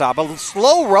shortstop. A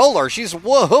slow roller. She's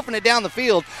hoofing it down the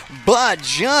field, but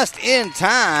just in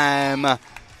time.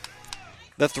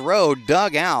 The throw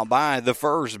dug out by the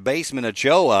first baseman,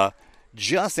 Ochoa,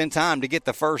 just in time to get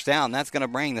the first out, and that's going to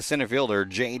bring the center fielder,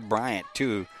 Jade Bryant,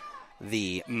 to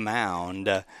the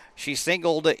mound. She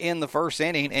singled in the first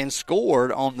inning and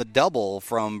scored on the double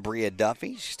from Bria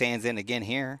Duffy. She stands in again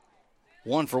here.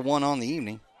 1 for 1 on the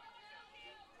evening.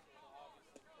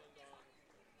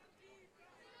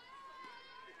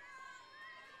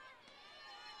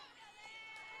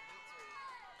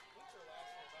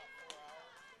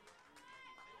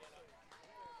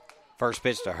 First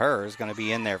pitch to her is going to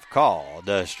be in there called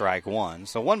strike 1.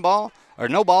 So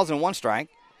no balls and 1 strike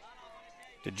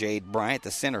to Jade Bryant, the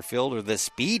center fielder, the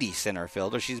speedy center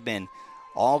fielder. She's been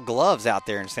all gloves out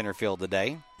there in center field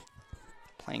today.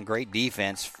 Playing great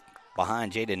defense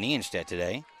behind Jada Nienstedt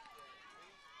today.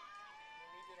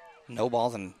 No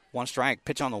balls and 1 strike.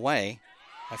 Pitch on the way.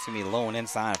 That's going to be low and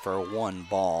inside for 1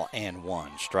 ball and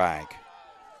 1 strike.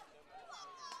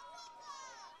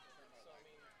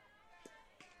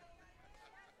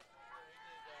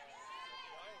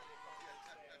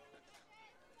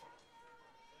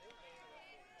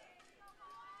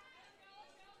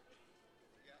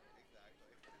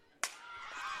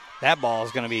 That ball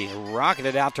is going to be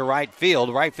rocketed out to right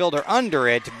field. Right fielder under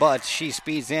it, but she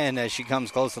speeds in as she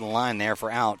comes close to the line there for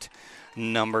out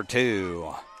number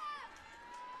 2.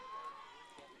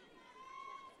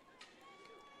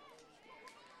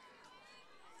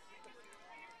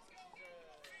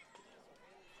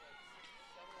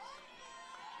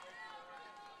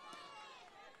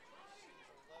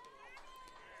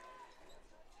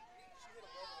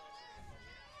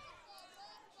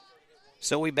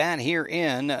 So we bat here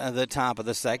in the top of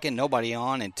the second. Nobody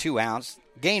on and 2 outs.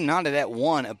 Game knotted at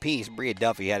 1 apiece. Bria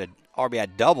Duffy had an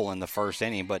RBI double in the first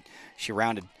inning, but she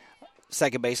rounded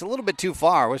second base a little bit too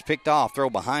far. Was picked off. Throw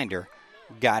behind her.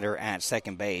 Got her at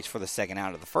second base for the second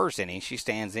out of the first inning. She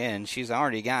stands in. She's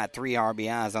already got 3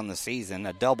 RBIs on the season,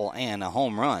 a double and a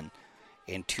home run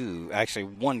in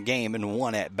 1 game and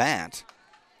 1 at bat.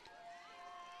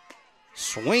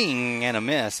 Swing and a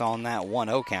miss on that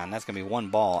 1-0 count. That's going to be 1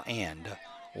 ball and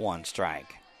 1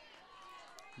 strike.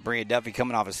 Bria Duffy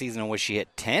coming off a season in which she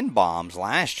hit 10 bombs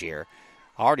last year.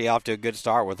 Already off to a good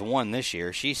start with 1 this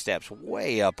year. She steps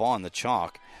way up on the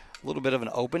chalk. A little bit of an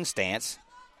open stance.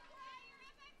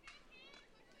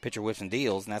 Pitcher whips and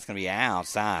deals, and that's going to be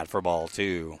outside for ball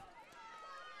 2.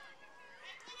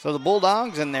 So the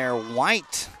Bulldogs in their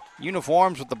white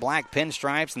uniforms with the black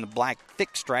pinstripes and the black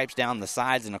thick stripes down the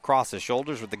sides and across the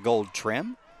shoulders with the gold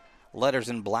trim. Letters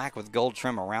in black with gold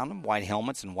trim around them. White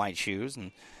helmets and white shoes.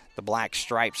 And the black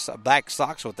stripes, black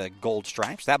socks with the gold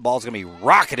stripes. That ball's going to be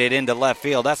rocketed into left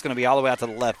field. That's going to be all the way out to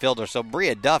the left fielder. So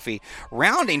Bria Duffy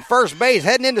rounding first base,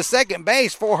 heading into second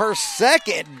base for her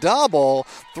second double.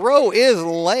 Throw is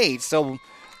late. So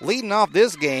leading off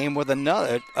this game with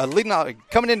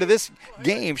coming into this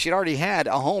game, she'd already had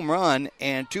a home run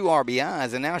and 2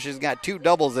 RBIs, and now she's got 2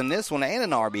 doubles in this one and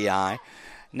an RBI.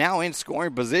 Now in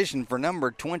scoring position for number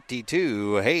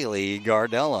 22, Haley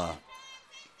Gardella.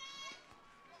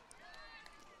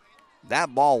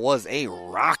 That ball was a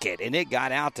rocket, and it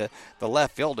got out to the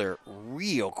left fielder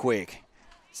real quick.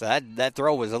 So that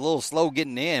throw was a little slow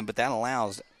getting in, but that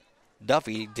allows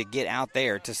Duffy to get out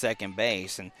there to second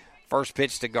base, and first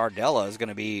pitch to Gardella is going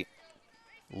to be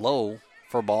low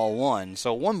for ball 1.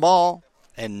 So 1 ball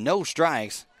and no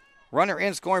strikes. Runner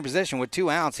in scoring position with 2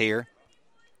 outs here.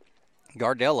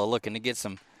 Gardella looking to get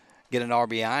an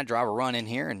RBI, drive a run in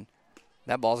here, and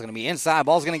that ball's going to be inside.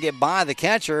 Ball's going to get by the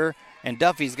catcher, and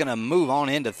Duffy's going to move on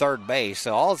into third base.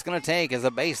 So all it's going to take is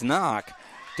a base knock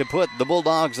to put the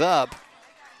Bulldogs up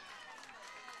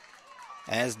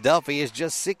as Duffy is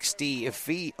just 60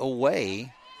 feet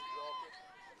away.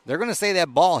 They're going to say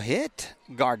that ball hit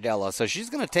Gardella, so she's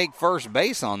going to take first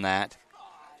base on that.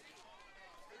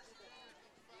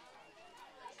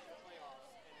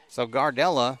 So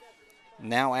Gardella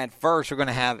now at first. We're going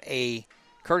to have a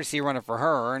courtesy runner for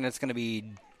her, and it's going to be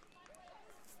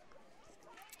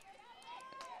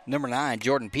number 9,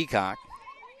 Jordan Peacock.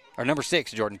 Or number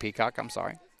 6, Jordan Peacock, I'm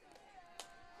sorry.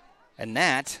 And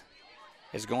that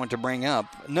is going to bring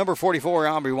up number 44,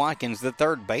 Aubrey Watkins, the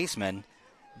third baseman,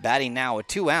 batting now with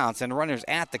 2 outs and runners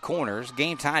at the corners.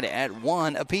 Game tied at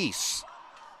 1 apiece.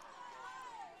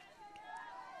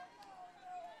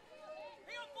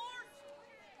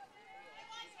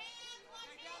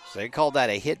 So they called that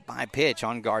a hit by pitch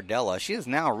on Gardella. She has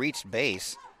now reached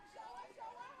base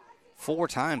 4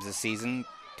 times this season,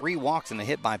 3 walks and a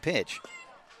hit by pitch.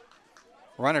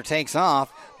 Runner takes off.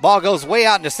 Ball goes way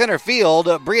out into center field.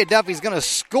 Bria Duffy's going to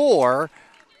score.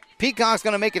 Peacock's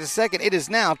going to make it to second. It is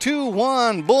now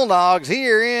 2-1 Bulldogs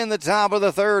here in the top of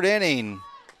the 3rd inning.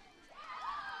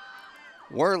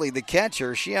 Worley, the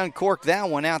catcher, she uncorked that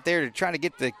one out there to try to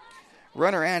get the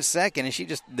runner at second,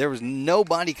 and there was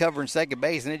nobody covering second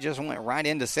base, and it just went right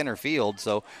into center field.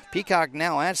 So Peacock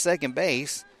now at second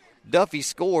base. Duffy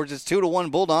scores. It's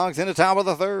 2-1 Bulldogs in the top of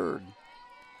the 3rd.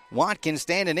 Watkins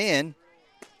standing in.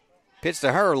 Pitch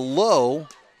to her low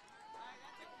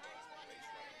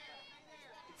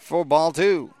for ball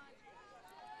 2.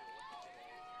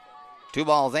 2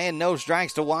 balls and no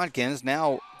strikes to Watkins.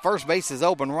 Now first base is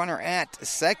open. Runner at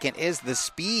second is the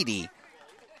speedy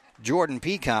Jordan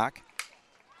Peacock.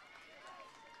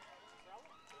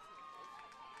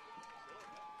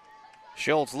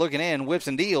 Schultz looking in, whips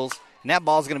and deals. And that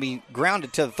ball's going to be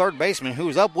grounded to the third baseman,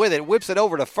 who's up with it, whips it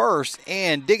over to first,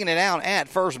 and digging it out at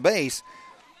first base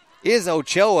is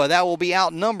Ochoa. That will be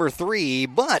out number 3,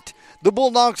 but the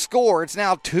Bulldogs score. It's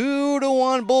now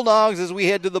 2-1 Bulldogs as we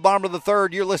head to the bottom of the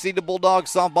 3rd. You're listening to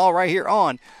Bulldogs Softball right here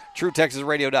on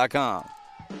TrueTexasRadio.com.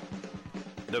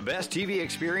 The best TV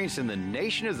experience in the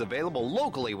nation is available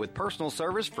locally with personal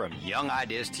service from Young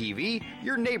Ideas TV,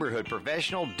 your neighborhood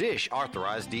professional Dish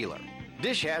authorized dealer.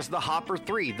 Dish has the Hopper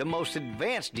 3, the most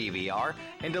advanced DVR,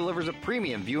 and delivers a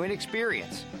premium viewing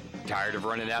experience. Tired of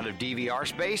running out of DVR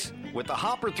space? With the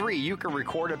Hopper 3, you can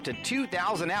record up to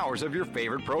 2,000 hours of your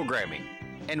favorite programming.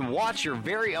 And watch your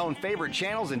very own favorite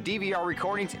channels and DVR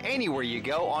recordings anywhere you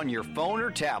go on your phone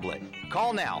or tablet.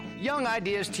 Call now, Young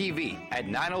Ideas TV at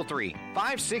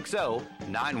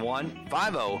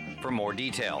 903-560-9150 for more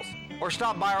details. Or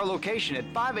stop by our location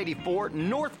at 584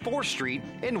 North 4th Street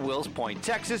in Wills Point,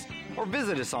 Texas, or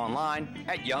visit us online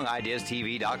at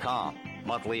youngideastv.com.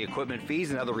 Monthly equipment fees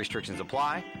and other restrictions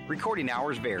apply. Recording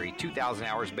hours vary. 2,000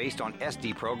 hours based on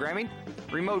SD programming.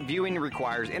 Remote viewing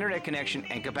requires internet connection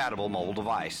and compatible mobile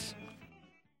device.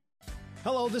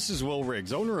 Hello, this is Will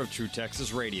Riggs, owner of True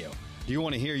Texas Radio. Do you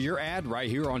want to hear your ad right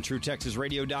here on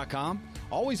TrueTexasRadio.com?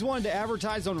 Always wanted to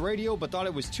advertise on radio but thought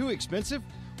it was too expensive?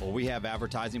 Well, we have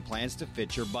advertising plans to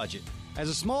fit your budget. As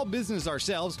a small business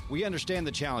ourselves, we understand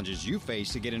the challenges you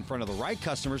face to get in front of the right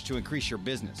customers to increase your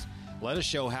business. Let us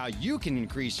show how you can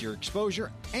increase your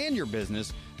exposure and your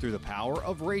business through the power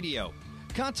of radio.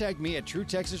 Contact me at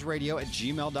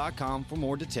TrueTexasRadio@gmail.com for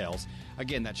more details.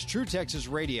 Again, that's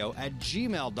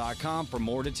TrueTexasRadio@gmail.com for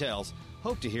more details.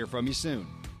 Hope to hear from you soon.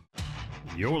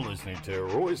 You're listening to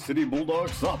Royse City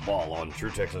Bulldogs Softball on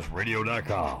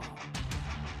TrueTexasRadio.com.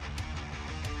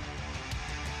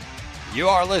 You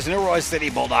are listening to Royse City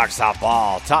Bulldogs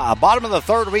Softball. Bottom of the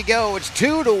 3rd we go. It's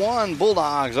 2-1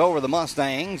 Bulldogs over the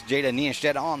Mustangs. Jada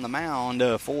Nienstedt on the mound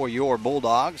for your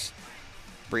Bulldogs.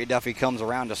 Bria Duffy comes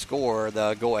around to score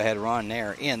the go-ahead run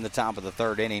there in the top of the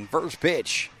 3rd inning. First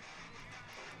pitch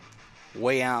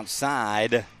way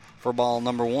outside for ball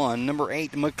number 1. Number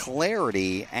 8,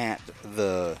 McClarity at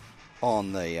the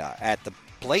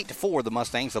plate for the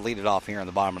Mustangs to lead it off here in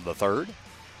the bottom of the 3rd.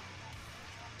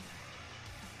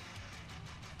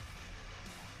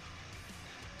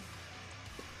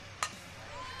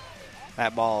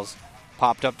 That ball's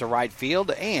popped up to right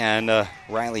field, and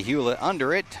Riley Hewlett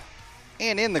under it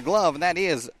and in the glove, and that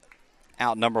is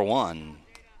out number 1.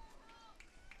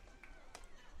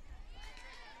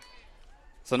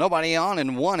 So nobody on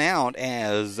and 1 out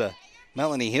as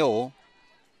Melanie Hill,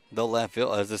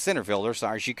 the center fielder,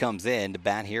 she comes in to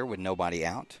bat here with nobody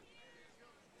out.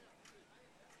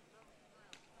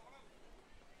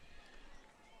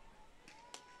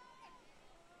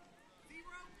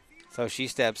 So she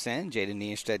steps in. Jada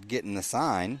Nienstedt getting the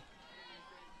sign.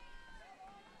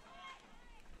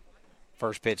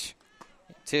 First pitch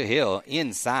to Hill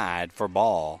inside for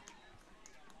ball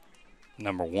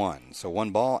number 1. So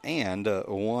 1 ball and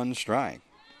 1 strike.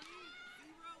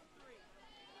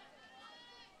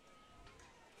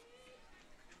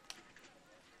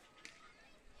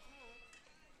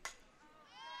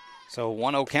 So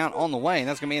 1-0 count on the way, and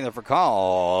that's going to be in there for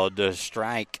called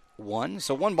strike 1.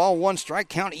 So 1 ball, 1 strike,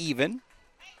 count even.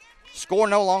 Score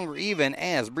no longer even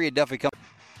as Bria Duffy comes.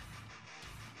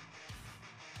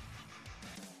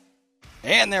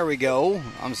 And there we go.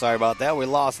 I'm sorry about that. We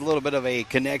lost a little bit of a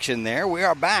connection there. We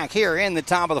are back here in the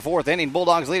top of the 4th inning.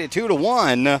 Bulldogs lead it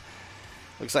 2-1.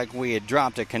 Looks like we had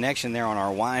dropped a connection there on our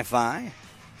Wi-Fi.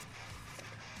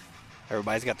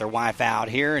 Everybody's got their Wi-Fi out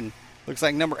here, and looks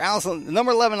like number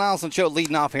 11, Allison Choate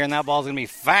leading off here, and that ball's going to be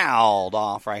fouled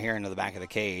off right here into the back of the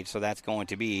cage. So that's going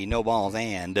to be no balls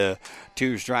and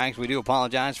 2 strikes. We do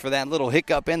apologize for that little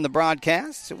hiccup in the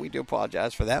broadcast. So we do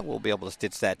apologize for that. We'll be able to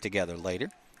stitch that together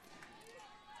later.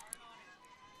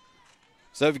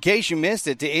 So in case you missed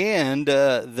it, to end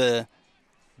the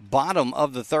bottom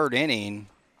of the 3rd inning,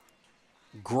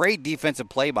 great defensive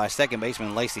play by second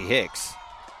baseman Lacey Hicks.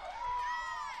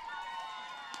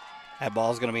 That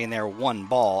ball is going to be in there, 1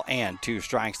 ball and 2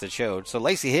 strikes to Choate. So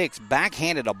Lacey Hicks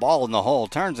backhanded a ball in the hole,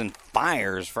 turns and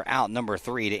fires for out number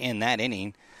 3 to end that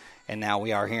inning. And now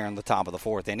we are here in the top of the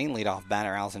 4th inning. Leadoff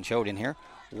batter Allison Choate in here.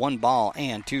 1 ball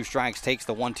and 2 strikes, takes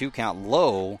the 1-2 count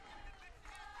low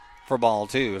for ball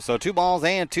 2. So 2 balls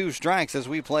and 2 strikes as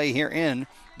we play here in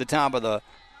the top of the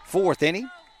 4th inning.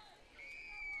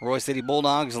 Royse City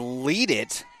Bulldogs lead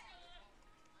it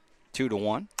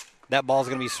 2-1. That ball's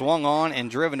going to be swung on and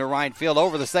driven to right field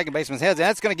over the second baseman's head.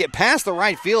 That's going to get past the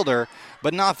right fielder,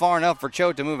 but not far enough for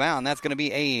Choate to move out. And that's going to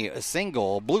be a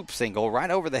single, bloop single, right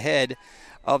over the head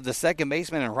of the second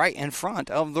baseman and right in front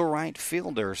of the right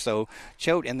fielder. So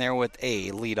Choate in there with a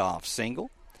leadoff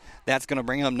single. That's going to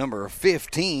bring up number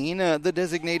 15, the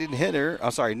designated hitter.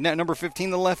 Number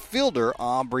 15, the left fielder,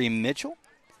 Aubrey Mitchell.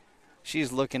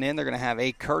 She's looking in. They're going to have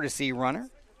a courtesy runner.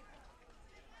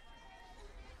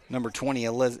 Number 20,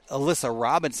 Alyssa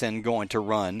Robinson, going to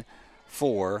run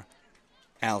for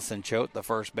Allison Choate, the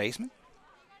first baseman.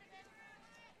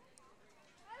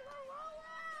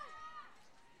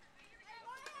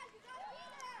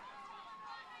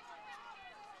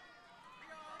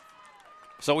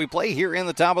 So we play here in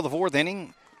the top of the 4th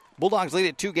inning. Bulldogs lead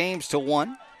it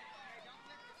 2-1.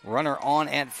 Runner on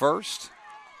at first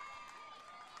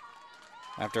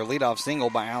after a leadoff single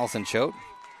by Allison Choate.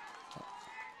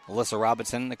 Alyssa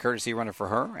Robinson, the courtesy runner for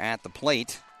her, at the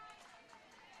plate.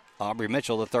 Aubrey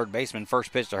Mitchell, the third baseman.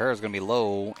 First pitch to her is going to be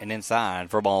low and inside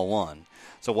for ball 1.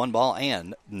 So 1 ball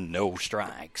and no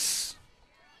strikes.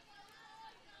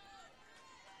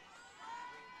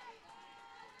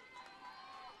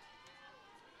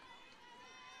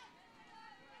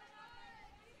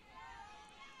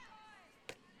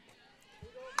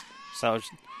 So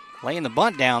laying the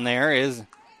bunt down there is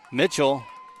Mitchell.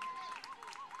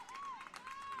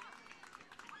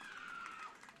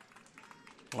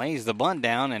 Lays the bunt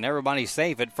down, and everybody's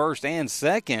safe at first and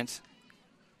second.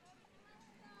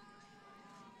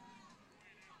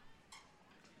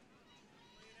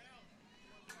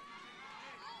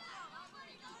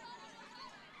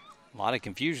 A lot of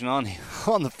confusion on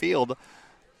the field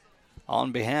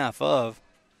on behalf of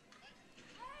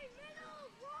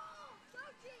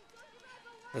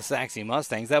the Sachse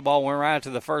Mustangs. That ball went right out to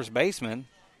the first baseman.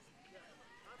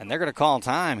 And they're going to call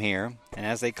time here. And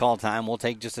as they call time, we'll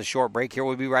take just a short break here.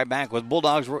 We'll be right back with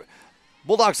Bulldog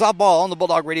Softball on the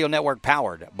Bulldog Radio Network,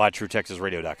 powered by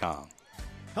TrueTexasRadio.com.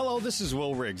 Hello, this is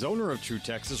Will Riggs, owner of True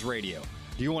Texas Radio.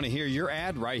 Do you want to hear your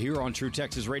ad right here on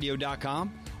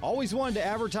TrueTexasRadio.com? Always wanted to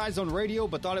advertise on radio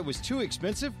but thought it was too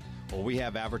expensive? Well, we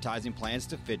have advertising plans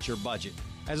to fit your budget.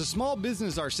 As a small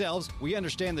business ourselves, we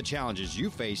understand the challenges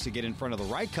you face to get in front of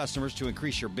the right customers to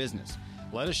increase your business.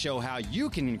 Let us show how you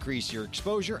can increase your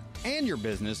exposure and your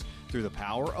business through the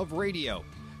power of radio.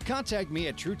 Contact me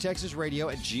at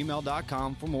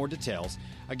truetexasradio@gmail.com for more details.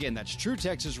 Again, that's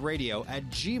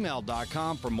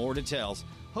truetexasradio@gmail.com for more details.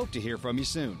 Hope to hear from you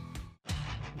soon.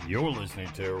 You're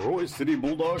listening to Royse City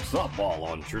Bulldogs Softball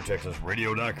on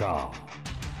TrueTexasRadio.com.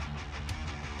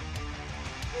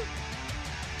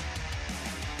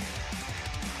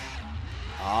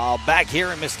 Back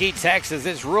here in Mesquite, Texas,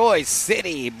 it's Royse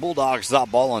City Bulldogs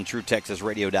Softball on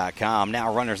TrueTexasRadio.com.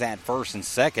 Now runners at first and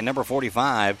second. Number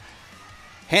 45,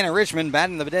 Hannah Richmond,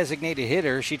 batting the designated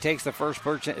hitter. She takes the first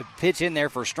pitch in there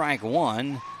for strike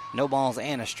 1. No balls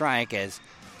and a strike as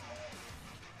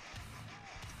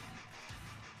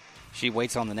she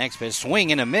waits on the next pitch.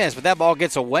 Swing and a miss, but that ball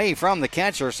gets away from the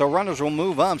catcher, so runners will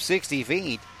move up 60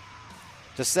 feet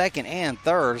to second and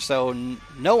third. So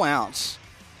no outs.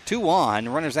 2 on.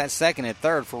 Runners at second and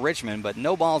third for Richmond, but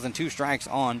no balls and 2 strikes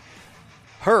on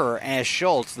her as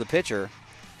Schultz, the pitcher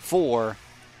for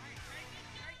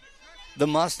the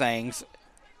Mustangs,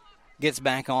 gets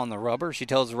back on the rubber. She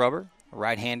tells the rubber,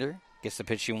 right-hander, gets the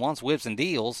pitch she wants, whips and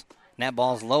deals, and that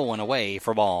ball's low and away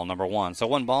for ball number 1. So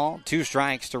 1 ball, 2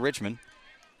 strikes to Richmond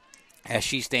as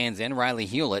she stands in. Riley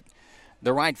Hewlett,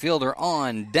 the right fielder,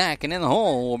 on deck, and in the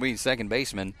hole will be second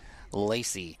baseman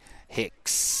Lacey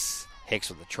Hicks. Hicks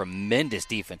with a tremendous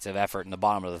defensive effort in the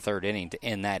bottom of the third inning to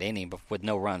end that inning with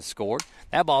no runs scored.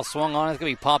 That ball swung on. It's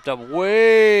going to be popped up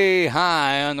way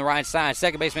high on the right side.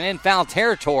 Second baseman in foul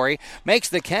territory, makes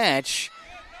the catch,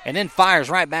 and then fires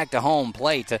right back to home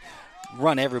plate to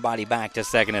run everybody back to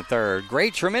second and third.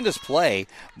 Great, tremendous play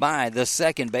by the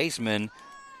second baseman,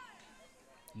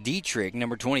 Dietrich,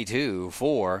 number 22,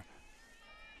 for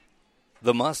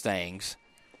the Mustangs,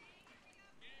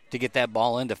 to get that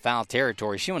ball into foul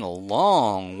territory. She went a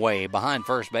long way behind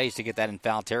first base to get that in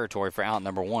foul territory for out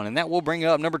number 1. And that will bring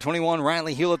up number 21,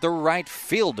 Riley Hewlett, the right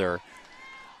fielder,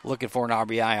 looking for an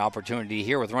RBI opportunity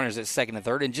here with runners at second and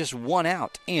third and just 1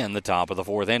 out in the top of the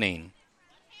 4th inning.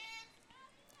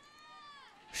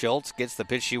 Schultz gets the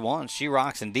pitch she wants. She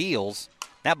rocks and deals.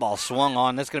 That ball swung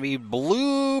on. That's going to be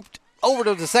blooped over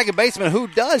to the second baseman, who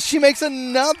does. She makes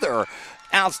another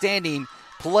outstanding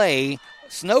play.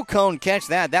 Snow cone catch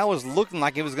that. That was looking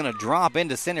like it was going to drop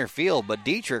into center field, but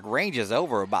Dietrich ranges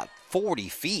over about 40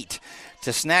 feet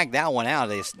to snag that one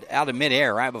out of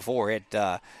midair right before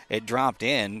it dropped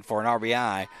in for an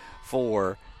RBI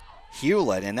for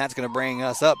Hewlett, and that's going to bring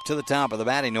us up to the top of the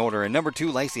batting order. And number 2,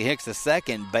 Lacey Hicks, the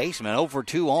second baseman, 0 for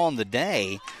 2 on the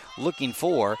day, looking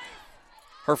for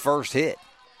her first hit.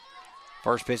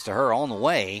 First pitch to her on the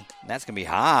way. That's going to be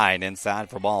high and inside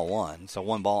for ball 1. So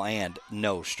 1 ball and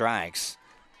no strikes.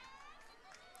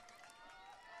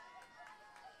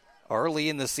 Early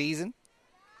in the season,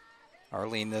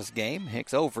 early in this game,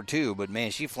 Hicks 0 for 2, but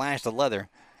man, she flashed the leather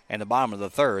in the bottom of the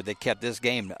third. They kept this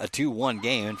game a 2-1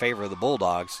 game in favor of the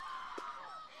Bulldogs.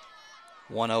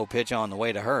 1-0 pitch on the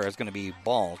way to her is going to be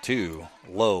ball 2,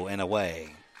 low and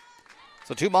away.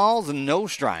 So 2 balls and no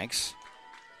strikes.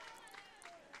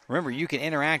 Remember, you can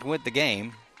interact with the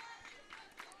game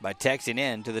by texting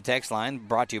in to the text line,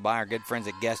 brought to you by our good friends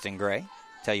at Guest & Gray.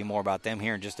 Tell you more about them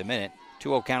here in just a minute.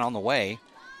 2-0 count on the way.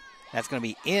 That's going to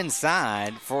be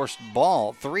inside for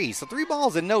ball 3. So 3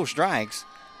 balls and no strikes.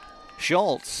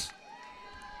 Schultz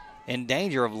in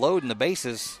danger of loading the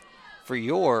bases for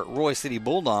your Royse City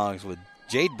Bulldogs with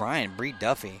Jade Bryant, Bree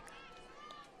Duffy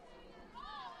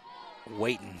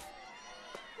waiting.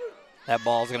 That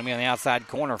ball is going to be on the outside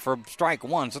corner for strike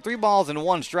 1. So 3 balls and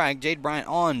 1 strike. Jade Bryant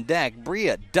on deck.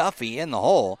 Bria Duffy in the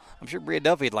hole. I'm sure Bria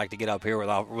Duffy would like to get up here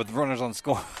with runners on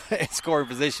scoring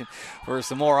position for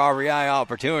some more RBI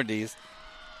opportunities.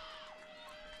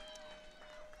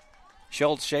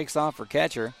 Schultz shakes off her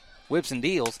catcher. Whips and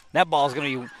deals. That ball is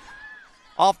going to be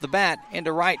off the bat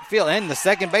into right field. And the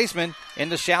second baseman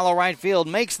into shallow right field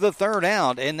makes the third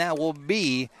out. And that will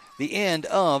be the end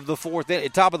of the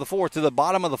 4th, top of the 4th to the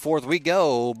bottom of the 4th we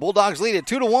go. Bulldogs lead it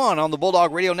 2-1 on the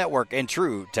Bulldog Radio Network and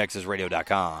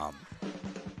TrueTexasRadio.com.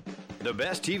 The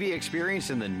best TV experience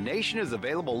in the nation is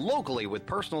available locally with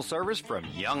personal service from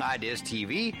Young Ideas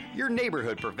TV, your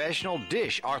neighborhood professional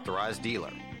Dish authorized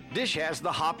dealer. Dish has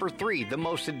the Hopper 3, the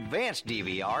most advanced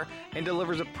DVR, and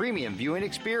delivers a premium viewing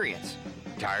experience.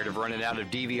 Tired of running out of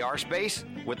DVR space?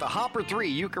 With the Hopper 3,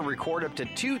 you can record up to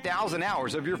 2,000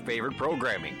 hours of your favorite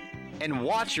programming. And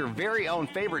watch your very own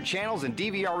favorite channels and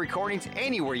DVR recordings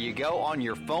anywhere you go on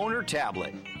your phone or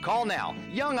tablet. Call now,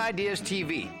 Young Ideas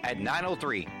TV at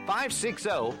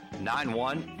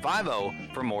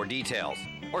 903-560-9150 for more details.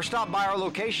 Or stop by our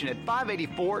location at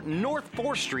 584 North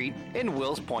 4th Street in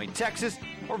Wills Point, Texas,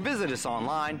 or visit us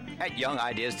online at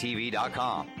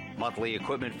youngideastv.com. Monthly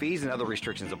equipment fees and other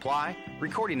restrictions apply.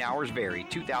 Recording hours vary.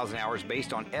 2,000 hours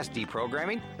based on SD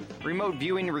programming. Remote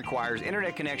viewing requires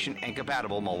internet connection and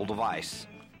compatible mobile device.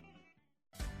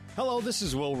 Hello, this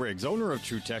is Will Riggs, owner of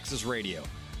True Texas Radio.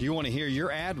 Do you want to hear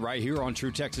your ad right here on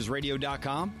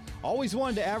TrueTexasRadio.com? Always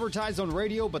wanted to advertise on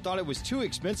radio but thought it was too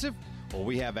expensive? Well,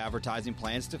 we have advertising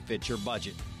plans to fit your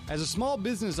budget. As a small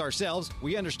business ourselves,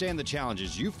 we understand the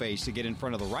challenges you face to get in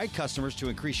front of the right customers to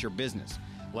increase your business.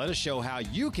 Let us show how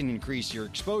you can increase your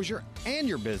exposure and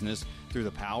your business through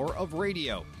the power of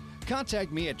radio.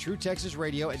 Contact me at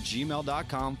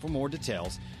TrueTexasRadio@gmail.com for more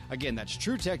details. Again, that's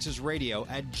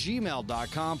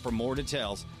TrueTexasRadio@gmail.com for more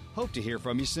details. Hope to hear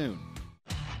from you soon.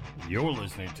 You're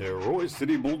listening to Royse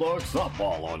City Bulldogs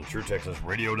softball on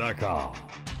TrueTexasRadio.com.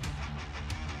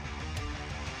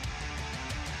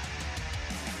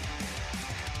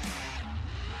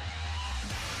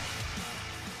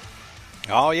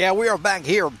 Oh, yeah, we are back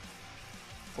here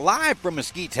live from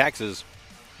Mesquite, Texas.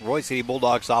 Royse City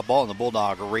Bulldog Softball and the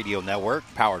Bulldog Radio Network,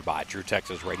 powered by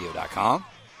TrueTexasRadio.com.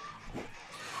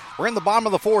 We're in the bottom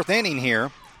of the fourth inning here.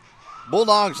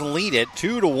 Bulldogs lead it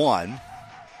 2-1.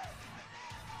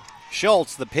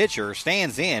 Schultz, the pitcher,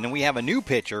 stands in, and we have a new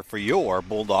pitcher for your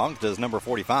Bulldogs, does number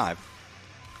 45.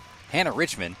 Hannah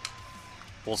Richmond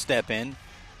will step in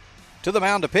to the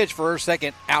mound to pitch for her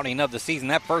second outing of the season.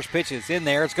 That first pitch is in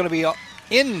there. It's going to be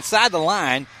inside the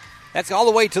line. That's all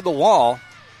the way to the wall.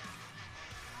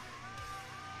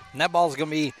 And that ball's going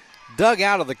to be dug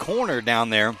out of the corner down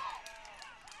there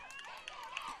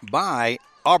by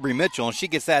Aubrey Mitchell. And she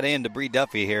gets that in to Bree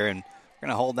Duffy here, and we're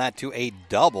going to hold that to a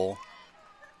double.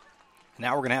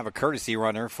 Now we're going to have a courtesy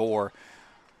runner for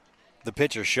the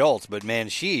pitcher Schultz. But, man,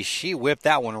 she whipped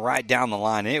that one right down the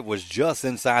line. It was just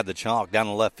inside the chalk down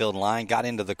the left field line, got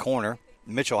into the corner.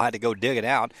 Mitchell had to go dig it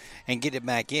out and get it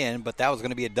back in, but that was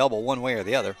going to be a double one way or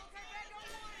the other.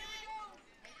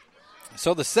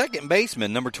 So the second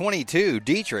baseman, number 22,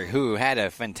 Dietrich, who had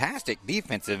a fantastic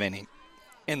defensive inning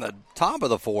in the top of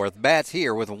the fourth, bats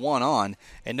here with one on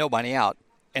and nobody out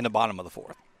in the bottom of the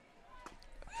fourth.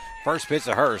 First pitch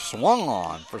of hers swung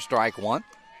on for strike one.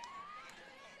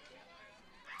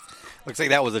 Looks like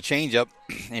that was a changeup,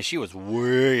 and she was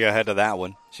way ahead of that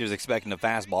one. She was expecting a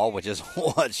fastball, which is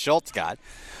what Schultz got.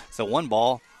 So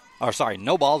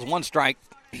no balls, one strike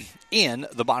in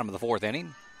the bottom of the fourth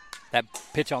inning. That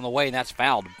pitch on the way, and that's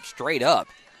fouled straight up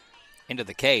into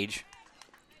the cage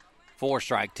for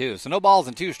strike two. So no balls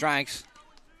and two strikes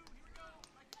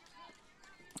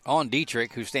on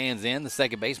Dietrich, who stands in, the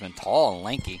second baseman, tall and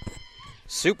lanky,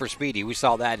 super speedy. We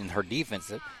saw that in her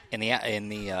defensive in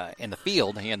the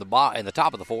field in the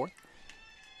top of the fourth.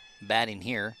 Batting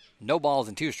here, no balls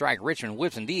and two strike. Richmond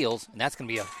whips and deals, and that's going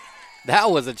to be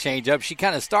that was a changeup. She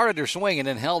kind of started her swing and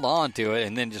then held on to it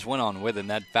and then just went on with it,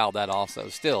 and that fouled that off. So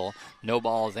still no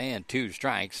balls and two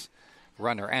strikes.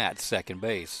 Runner at second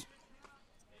base.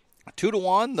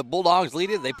 2-1, the Bulldogs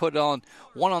lead it. They put it on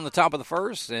one on the top of the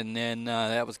first, and then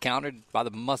that was countered by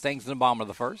the Mustangs in the bottom of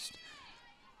the first.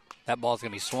 That ball's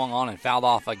going to be swung on and fouled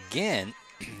off again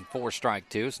for strike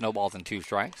two. So no balls and two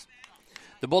strikes.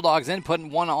 The Bulldogs then putting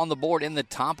one on the board in the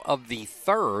top of the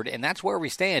third, and that's where we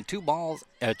stand.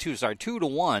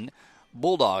 2-1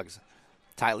 Bulldogs.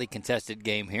 Tightly contested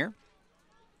game here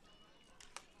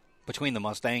between the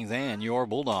Mustangs and your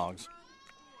Bulldogs.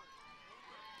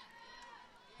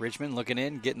 Richmond looking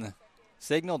in, getting the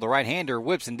signal. The right-hander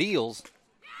whips and deals,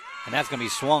 and that's going to be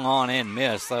swung on and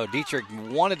missed. So Dietrich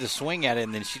wanted to swing at it,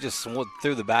 and then she just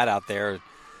threw the bat out there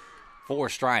for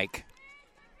strike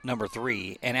number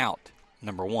 3 and out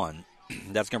number 1.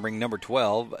 That's going to bring number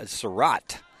 12,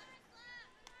 Surratt.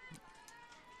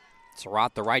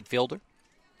 Surratt, the right fielder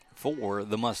for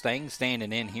the Mustangs,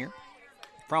 standing in here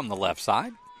from the left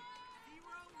side.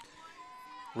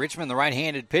 Richmond, the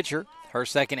right-handed pitcher, her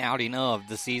second outing of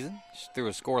the season. She threw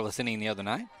a scoreless inning the other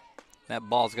night. That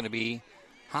ball's going to be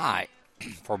high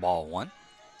for ball 1.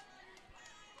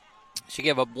 She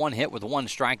gave up one hit with one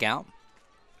strikeout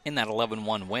in that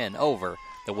 11-1 win over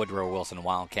the Woodrow Wilson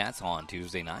Wildcats on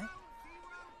Tuesday night.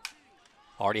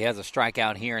 Already has a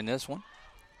strikeout here in this one.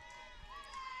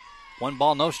 1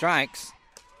 ball, no strikes.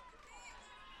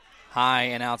 High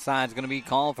and outside is going to be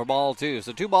called for ball 2.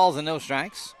 So 2 balls and no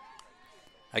strikes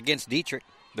against Dietrich,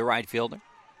 the right fielder.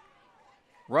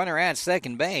 Runner at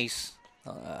second base,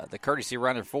 the courtesy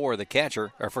runner for the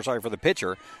catcher, for the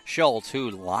pitcher, Schultz,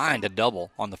 who lined a double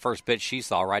on the first pitch she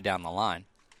saw right down the line.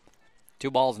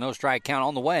 2 balls, no strike count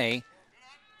on the way.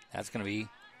 That's going to be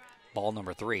ball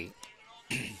number 3.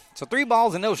 So 3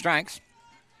 balls and no strikes.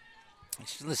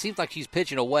 It seems like she's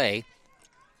pitching away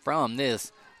from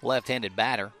this left-handed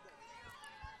batter.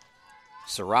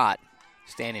 Surratt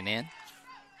standing in.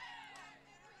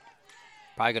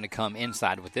 Probably going to come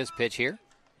inside with this pitch here.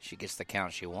 She gets the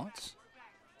count she wants.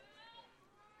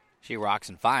 She rocks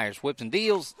and fires, whips and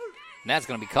deals. And that's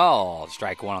going to be called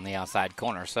strike 1 on the outside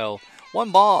corner. So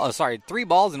 3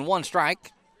 balls and 1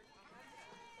 strike.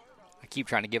 I keep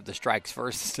trying to give the strikes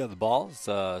first instead of the balls,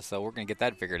 so we're going to get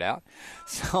that figured out.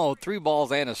 So 3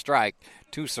 balls and a strike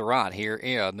to Surratt here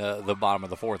in the bottom of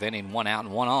the 4th inning. 1 out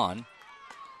and 1 on.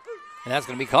 And that's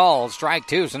going to be called strike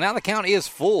 2. So now the count is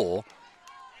full.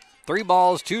 3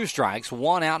 balls, 2 strikes,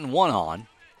 1 out and 1 on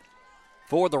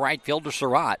for the right fielder,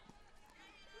 Surratt.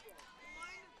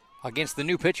 Against the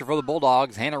new pitcher for the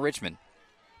Bulldogs, Hannah Richmond.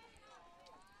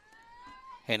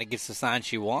 Hannah gets the sign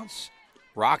she wants.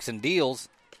 Rocks and deals.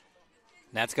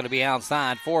 That's going to be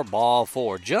outside for ball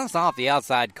 4. Just off the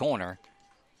outside corner.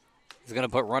 He's going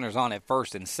to put runners on at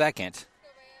first and second.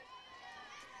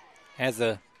 As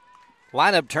the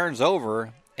Lineup turns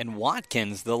over, and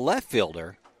Watkins, the left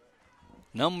fielder,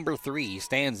 number 3,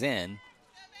 stands in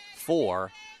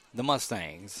for the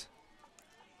Mustangs.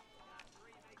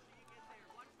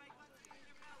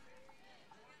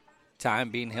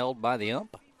 Time being held by the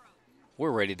ump.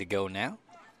 We're ready to go now.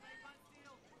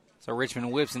 So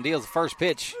Richmond whips and deals. The first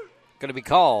pitch going to be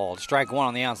called. Strike one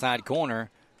on the outside corner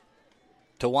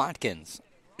to Watkins.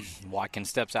 Watkins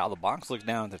steps out of the box, looks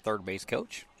down at the third base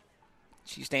coach.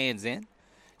 She stands in.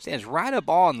 Stands right up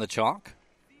on the chalk.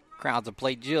 Crowds have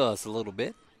played just a little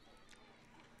bit.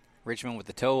 Richmond with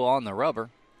the toe on the rubber.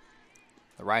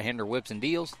 The right-hander whips and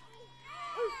deals.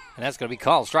 And that's going to be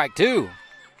called strike 2.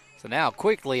 So now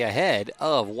quickly ahead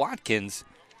of Watkins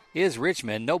is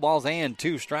Richmond. No balls and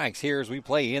 2 strikes here as we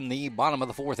play in the bottom of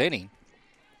the 4th inning.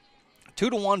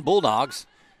 2-1 Bulldogs.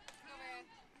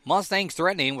 Mustangs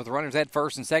threatening with runners at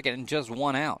first and second and just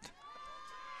 1 out.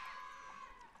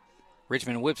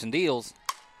 Richmond whips and deals.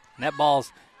 And that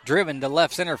ball's driven to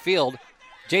left center field.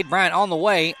 Jade Bryant on the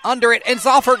way. Under it. And it's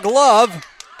off her glove.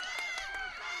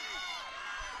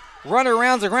 Runner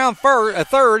rounds the ground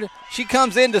third. She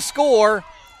comes in to score.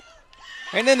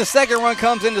 And then the second run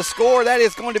comes in to score. That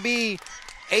is going to be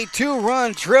a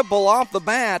 2-run triple off the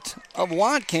bat of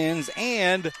Watkins.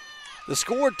 And the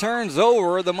score turns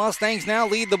over. The Mustangs now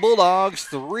lead the Bulldogs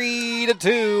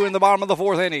 3-2 in the bottom of the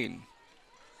 4th inning.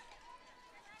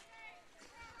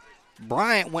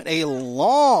 Bryant went a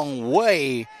long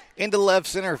way into left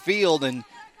center field, and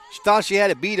she thought she had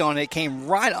a beat on it. It came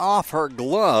right off her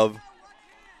glove.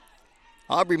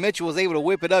 Aubrey Mitchell was able to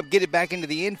whip it up, get it back into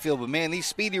the infield, but man, these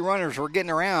speedy runners were getting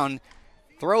around.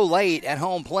 Throw late at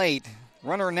home plate.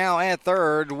 Runner now at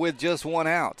third with just 1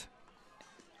 out.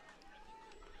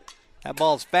 That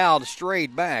ball's fouled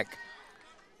straight back.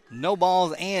 No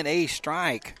balls and a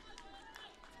strike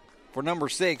for number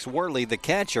 6, Worley, the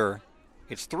catcher.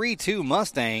 It's 3-2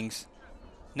 Mustangs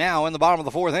now in the bottom of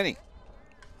the 4th inning.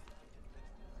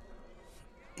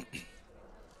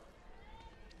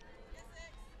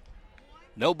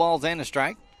 No balls and a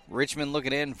strike. Richmond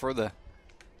looking in for the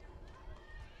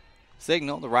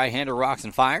signal. The right-hander rocks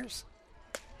and fires.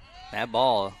 That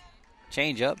ball,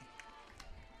 change up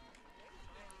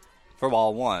for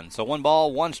ball 1. So 1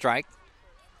 ball, 1 strike.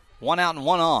 1 out and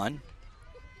 1 on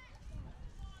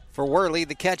for Worley,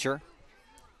 the catcher,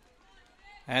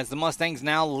 as the Mustangs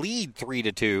now lead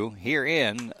 3-2 here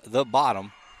in the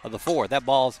bottom of the 4th. That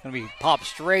ball's going to be popped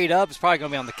straight up. It's probably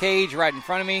going to be on the cage right in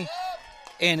front of me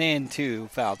and into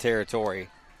foul territory.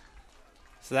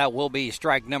 So that will be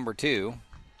strike number 2.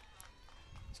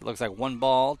 So it looks like 1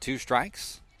 ball, 2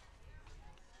 strikes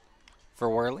for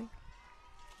Worley.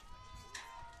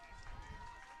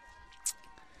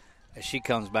 As she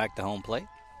comes back to home plate.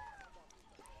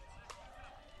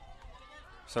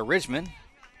 So Richmond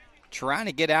trying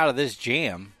to get out of this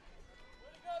jam.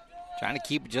 Trying to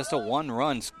keep just a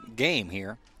 1-run game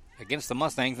here against the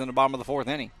Mustangs in the bottom of the 4th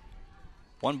inning.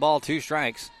 1 ball, 2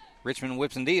 strikes. Richmond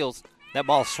whips and deals. That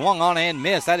ball swung on and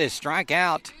missed. That is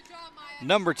strikeout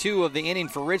number 2 of the inning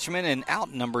for Richmond, and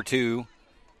out number 2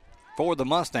 for the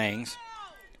Mustangs.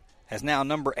 As now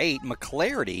number 8,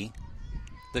 McClarity,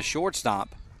 the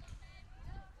shortstop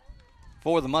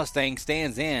for the Mustangs,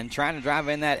 stands in, trying to drive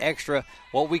in that extra,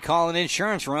 what we call an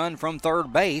insurance run from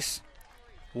third base.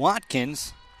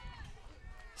 Watkins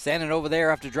standing over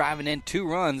there after driving in 2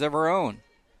 runs of her own.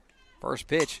 First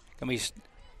pitch going to be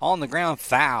on the ground,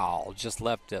 foul, just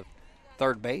left of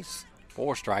third base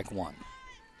for strike 1.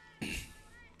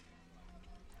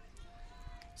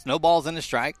 Snowballs in the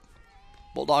strike.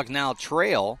 Bulldogs now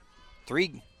trail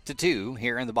 3-2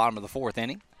 here in the bottom of the 4th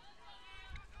inning.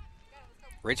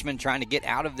 Richmond trying to get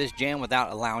out of this jam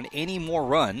without allowing any more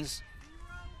runs.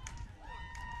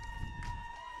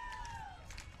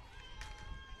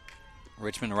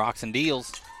 Richmond rocks and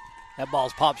deals. That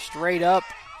ball's popped straight up,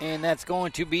 and that's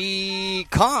going to be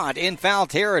caught in foul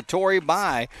territory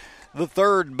by the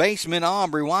third baseman,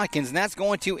 Aubrey Watkins, and that's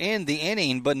going to end the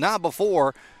inning, but not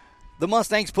before the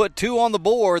Mustangs put 2 on the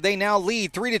board. They now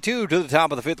lead 3-2 to the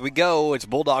top of the 5th we go. It's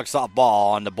Bulldog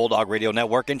Softball on the Bulldog Radio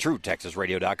Network and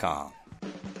TrueTexasRadio.com.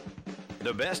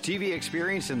 The best TV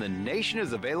experience in the nation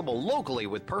is available locally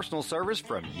with personal service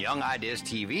from Young Ideas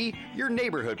TV, your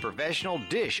neighborhood professional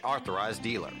Dish authorized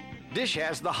dealer. Dish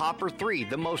has the Hopper 3,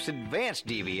 the most advanced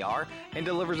DVR, and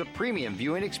delivers a premium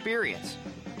viewing experience.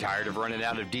 Tired of running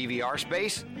out of DVR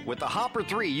space? With the Hopper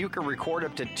 3, you can record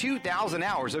up to 2,000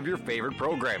 hours of your favorite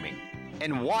programming.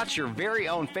 And watch your very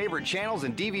own favorite channels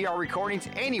and DVR recordings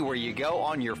anywhere you go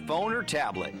on your phone or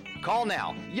tablet. Call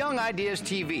now, Young Ideas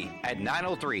TV at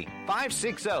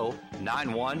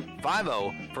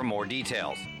 903-560-9150 for more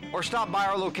details. or stop by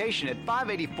our location at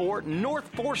 584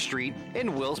 North 4th Street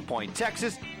in Wills Point,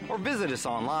 Texas, or visit us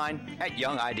online at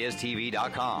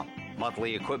youngideastv.com.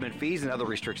 Monthly equipment fees and other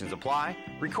restrictions apply.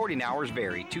 Recording hours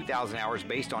vary. 2,000 hours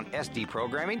based on SD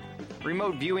programming.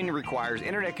 Remote viewing requires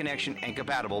internet connection and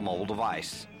compatible mobile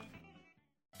device.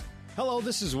 Hello,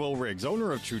 this is Will Riggs,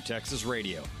 owner of True Texas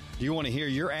Radio. Do you want to hear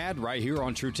your ad right here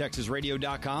on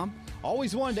TrueTexasRadio.com?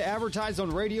 Always wanted to advertise on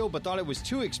radio but thought it was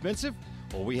too expensive?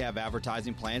 Well, we have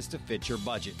advertising plans to fit your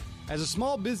budget. As a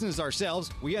small business ourselves,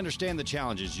 we understand the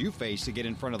challenges you face to get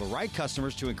in front of the right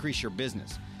customers to increase your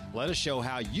business. Let us show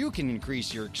how you can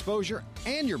increase your exposure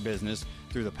and your business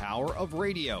through the power of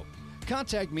radio.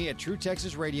 Contact me at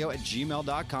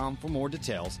TrueTexasRadio@gmail.com for more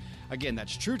details. Again,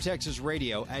 that's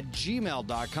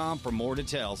TrueTexasRadio@gmail.com for more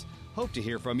details. Hope to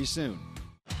hear from you soon.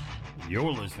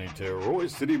 You're listening to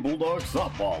Royse City Bulldogs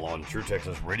Softball on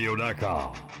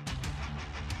TrueTexasRadio.com.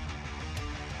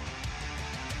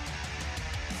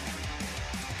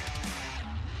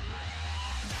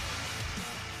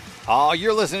 Oh,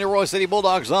 you're listening to Royse City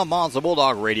Bulldogs on the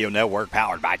Bulldog Radio Network,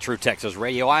 powered by True Texas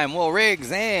Radio. I am Will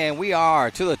Riggs, and we are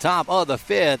to the top of the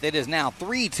fifth. It is now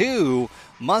 3-2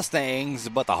 Mustangs,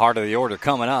 but the heart of the order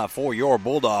coming up for your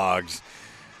Bulldogs.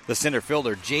 The center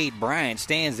fielder, Jade Bryant,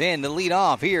 stands in to lead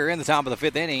off here in the top of the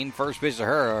fifth inning. First pitch to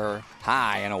her,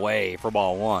 high and away for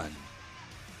ball one.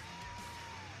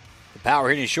 The power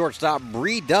hitting shortstop,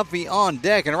 Bree Duffy on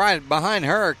deck, and right behind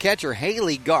her, catcher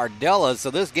Haley Gardella. So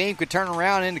this game could turn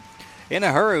around in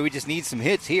a hurry. We just need some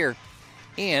hits here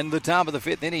in the top of the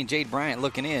fifth inning. Jade Bryant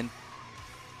looking in.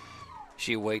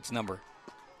 She awaits number.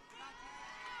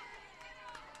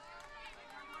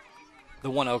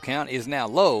 The 1-0 count is now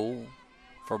low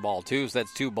for ball two, so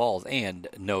that's 2 balls and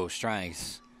no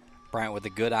strikes. Bryant with a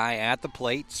good eye at the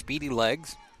plate, speedy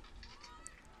legs,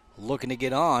 looking to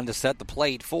get on to set the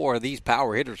plate for these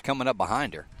power hitters coming up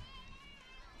behind her.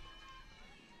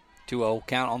 2-0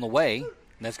 count on the way, and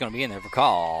that's going to be in there for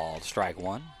called strike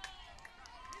one.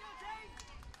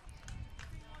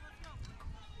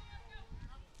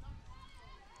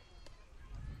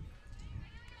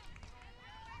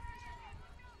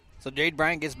 So Jade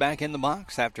Bryant gets back in the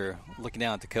box after looking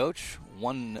down at the coach.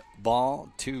 2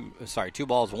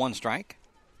 balls, 1 strike.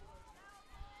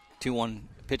 2-1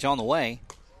 pitch on the way.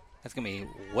 That's going to be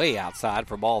way outside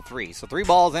for ball 3. So 3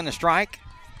 balls and a strike.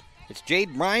 It's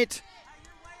Jade Bryant,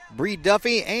 Bree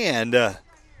Duffy, and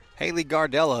Haley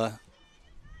Gardella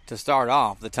to start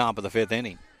off the top of the fifth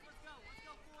inning.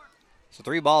 So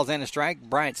 3 balls and a strike.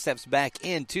 Bryant steps back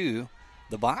into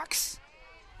the box.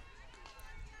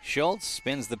 Schultz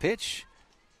spins the pitch.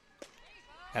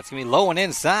 That's going to be low and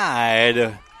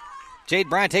inside. Jade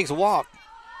Bryant takes a walk.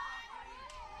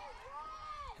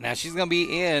 Now she's going to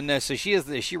be in, so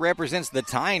she represents the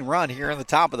tying run here in the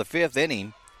top of the fifth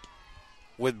inning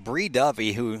with Bree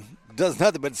Duffy, who does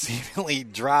nothing but seemingly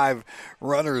drive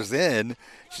runners in.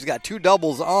 She's got 2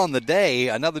 doubles on the day.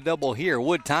 Another double here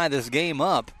would tie this game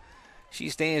up. She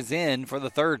stands in for the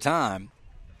 3rd time.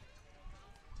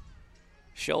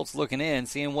 Schultz looking in,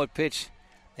 seeing what pitch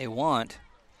they want.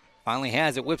 Finally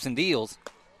has it, whips and deals.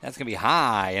 That's going to be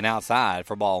high and outside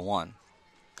for ball 1.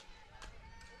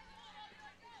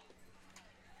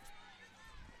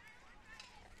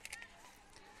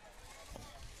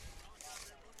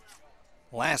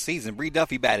 Last season, Bree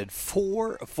Duffy batted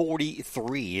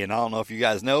 .443, and I don't know if you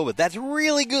guys know, but that's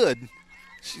really good.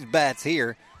 She bats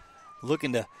here,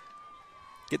 looking to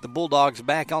get the Bulldogs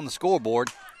back on the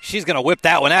scoreboard. She's going to whip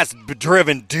that one. That's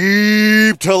driven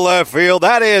deep to left field.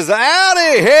 That is out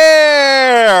of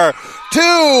here.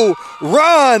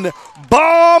 2-run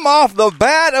bomb off the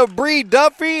bat of Bree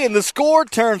Duffy, and the score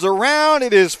turns around.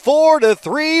 It is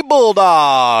 4-3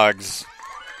 Bulldogs.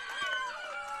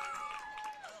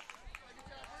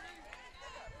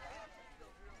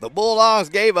 The Bulldogs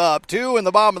gave up 2 in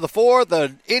the bottom of the 4th.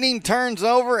 The inning turns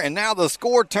over, and now the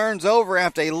score turns over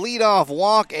after a leadoff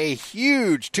walk. A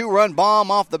huge 2-run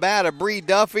bomb off the bat of Bree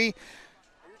Duffy.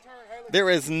 There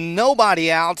is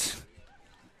nobody out.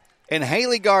 And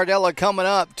Haley Gardella coming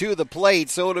up to the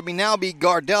plate. So it'll now be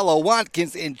Gardella,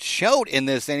 Watkins, and Choate in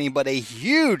this inning. But a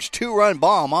huge 2-run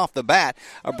bomb off the bat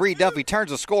of Bree Duffy turns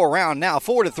the score around now.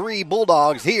 4-3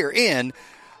 Bulldogs here in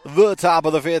the top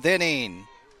of the 5th inning.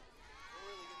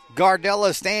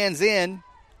 Gardella stands in.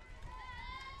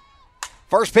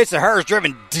 First pitch to her is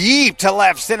driven deep to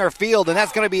left center field, and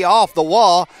that's going to be off the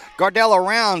wall. Gardella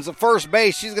rounds the first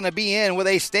base. She's going to be in with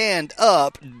a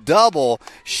stand-up double.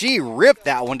 She ripped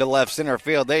that one to left center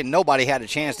field. Nobody had a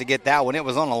chance to get that one. It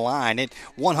was on the line. It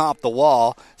one-hopped the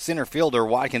wall. Center fielder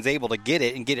Watkins able to get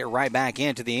it and get it right back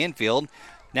into the infield.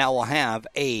 Now we'll have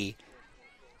a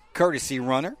courtesy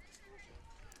runner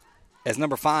as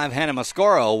number 5, Hannah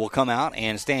Mascaro, will come out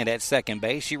and stand at second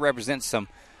base. She represents some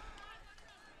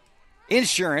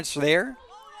insurance there.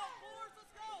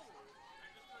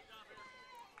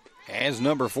 As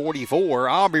number 44,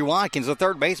 Aubrey Watkins, the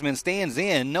third baseman, stands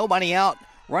in. Nobody out.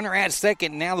 Runner at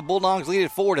second. Now the Bulldogs lead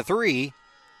it 4-3.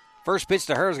 First pitch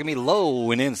to her is going to be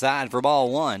low and inside for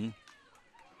ball 1.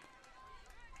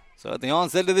 So at the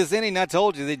onset of this inning, I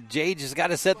told you that Jade just got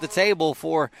to set the table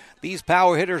for these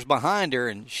power hitters behind her.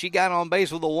 And she got on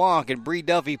base with a walk, and Bree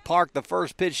Duffy parked the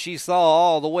first pitch she saw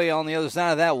all the way on the other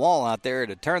side of that wall out there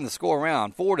to turn the score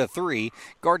around, 4-3.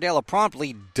 Gardella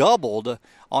promptly doubled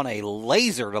on a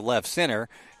laser to left center,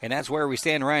 and that's where we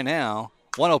stand right now.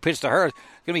 1-0 pitch to her. It's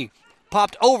going to be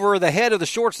popped over the head of the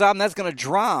shortstop, and that's going to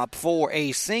drop for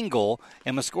a single,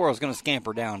 and Mascaro is going to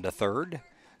scamper down to third.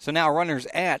 So now runners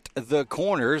at the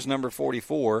corners, number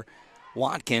 44,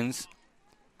 Watkins,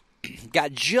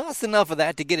 got just enough of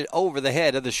that to get it over the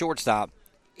head of the shortstop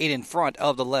in front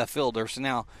of the left fielder. So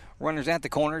now runners at the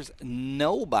corners,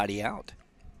 nobody out.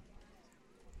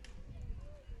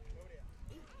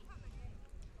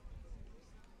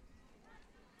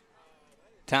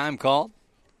 Time called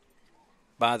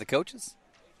by the coaches.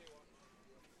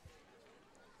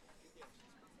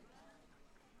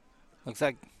 Looks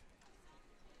like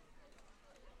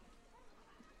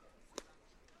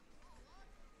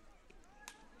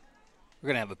we're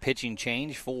going to have a pitching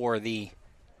change for the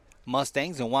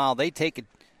Mustangs. And while they take it,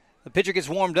 the pitcher gets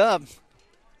warmed up,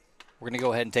 we're going to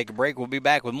go ahead and take a break. We'll be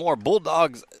back with more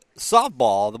Bulldogs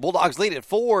softball. The Bulldogs lead at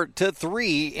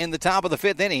 4-3 in the top of the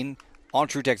 5th inning on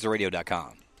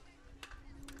TrueTexasRadio.com.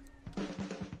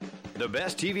 The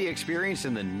best TV experience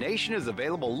in the nation is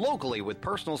available locally with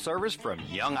personal service from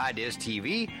Young Ideas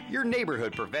TV, your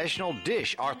neighborhood professional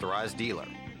Dish authorized dealer.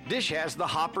 Dish has the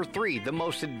Hopper 3, the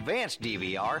most advanced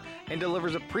DVR, and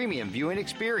delivers a premium viewing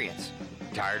experience.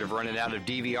 Tired of running out of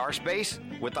DVR space?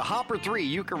 With the Hopper 3,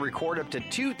 you can record up to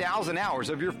 2,000 hours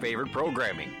of your favorite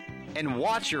programming. And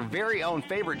watch your very own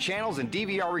favorite channels and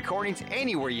DVR recordings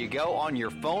anywhere you go on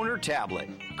your phone or tablet.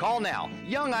 Call now,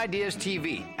 Young Ideas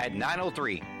TV at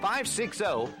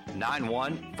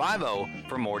 903-560-9150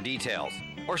 for more details.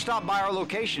 Or stop by our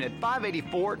location at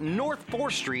 584 North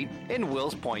 4th Street in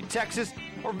Wills Point, Texas,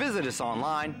 or visit us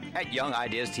online at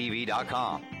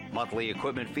youngideastv.com. Monthly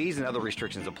equipment fees and other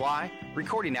restrictions apply.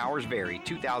 Recording hours vary.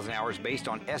 2,000 hours based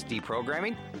on SD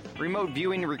programming. Remote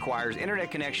viewing requires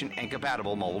internet connection and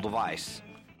compatible mobile device.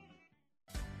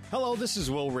 Hello, this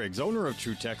is Will Riggs, owner of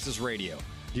True Texas Radio.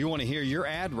 Do you want to hear your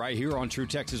ad right here on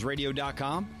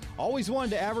TrueTexasRadio.com? Always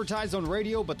wanted to advertise on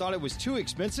radio but thought it was too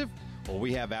expensive? Well,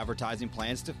 we have advertising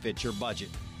plans to fit your budget.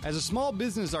 As a small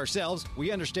business ourselves,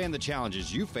 we understand the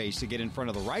challenges you face to get in front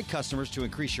of the right customers to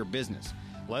increase your business.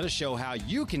 Let us show how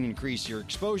you can increase your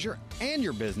exposure and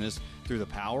your business through the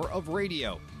power of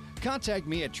radio. Contact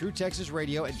me at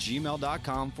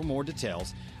TrueTexasRadio@gmail.com for more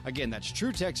details. Again, that's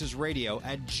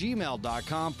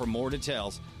TrueTexasRadio@gmail.com for more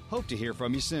details. Hope to hear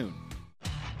from you soon.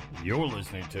 You're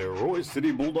listening to Royse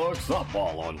City Bulldogs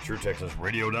softball on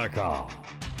TrueTexasRadio.com.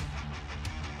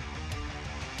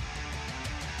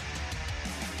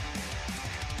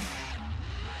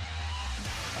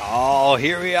 Oh,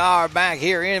 here we are back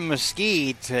here in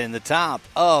Mesquite in the top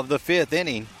of the 5th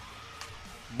inning.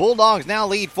 Bulldogs now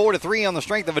lead 4-3 on the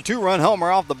strength of a 2-run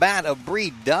homer off the bat of Bree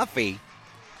Duffy.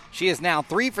 She is now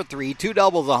 3 for 3, 2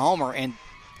 doubles, a homer, and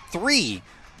 3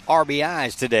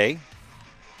 RBIs today.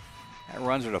 That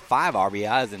runs her to 5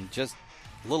 RBIs in just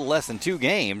a little less than 2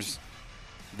 games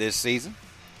this season.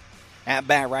 At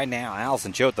bat right now,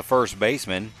 Allison Choate, the first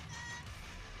baseman.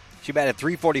 She batted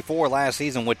 .344 last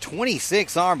season with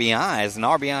 26 RBIs. An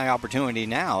RBI opportunity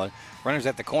now. Runners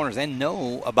at the corners and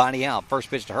nobody out.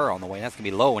 First pitch to her on the way. That's going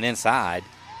to be low and inside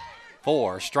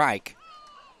for strike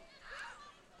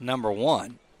number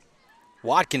 1.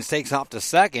 Watkins takes off to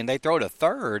second. They throw to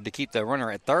third to keep the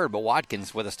runner at third, but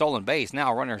Watkins with a stolen base.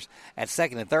 Now runners at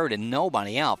second and third and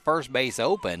nobody out. First base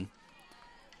open.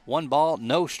 1 ball,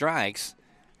 no strikes.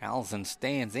 Allison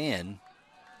stands in.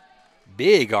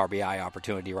 Big RBI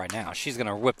opportunity right now. She's going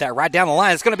to whip that right down the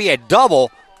line. It's going to be a double.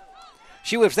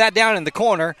 She whips that down in the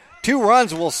corner. 2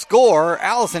 runs will score.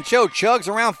 Allison Choate chugs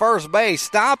around first base,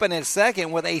 stopping at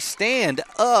second with a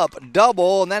stand-up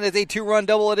double, and that is a 2-run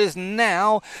double. It is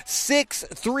now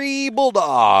 6-3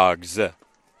 Bulldogs.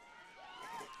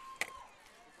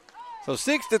 So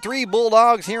 6-3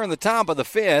 Bulldogs here in the top of the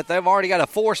 5th. They've already got a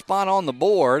 4 spot on the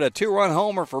board. A 2-run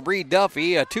homer for Bree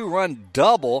Duffy. A 2-run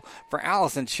double for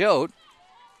Allison Choate.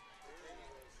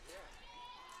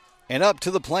 And up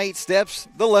to the plate steps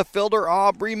the left fielder,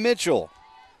 Aubrey Mitchell.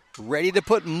 Ready to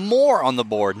put more on the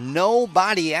board.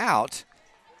 Nobody out.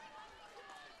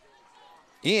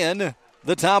 in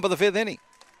the top of the 5th inning.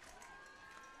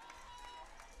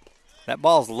 That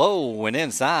ball's low and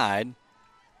inside.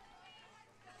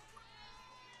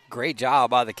 Great job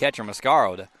by the catcher,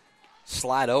 Mascaro, to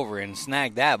slide over and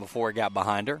snag that before it got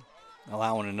behind her,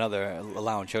 allowing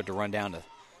Choate to run down to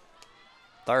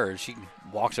third. She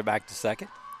walks her back to second.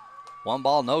 1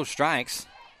 ball, no strikes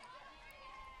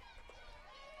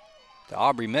to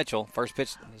Aubrey Mitchell.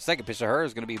 Second pitch to her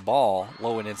is going to be ball,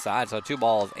 low and inside, so 2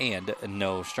 balls and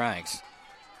no strikes.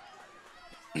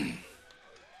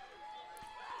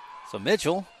 So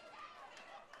Mitchell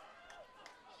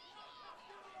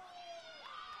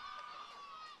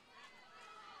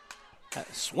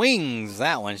swings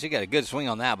that one. She got a good swing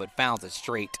on that, but fouls it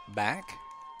straight back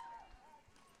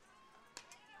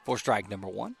for strike number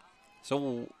 1.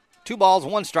 So 2 balls,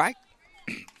 1 strike.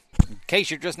 In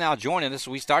case you're just now joining us,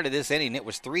 we started this inning. It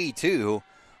was 3-2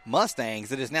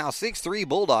 Mustangs. It is now 6-3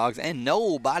 Bulldogs and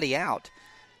nobody out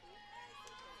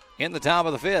in the top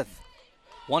of the 5th.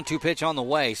 1-2 pitch on the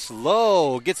way.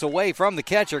 Slow, gets away from the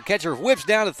catcher. Catcher whips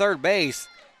down to third base.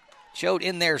 Choate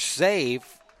in there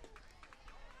safe.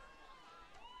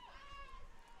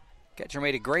 Catcher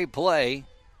made a great play.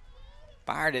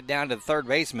 Fired it down to the third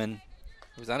baseman.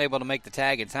 He was unable to make the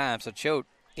tag in time, so Choate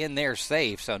in there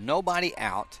safe. So nobody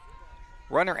out.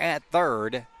 Runner at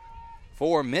third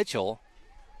for Mitchell.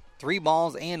 3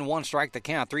 balls and 1 strike to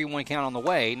count. 3-1 count on the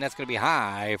way, and that's going to be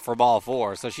high for ball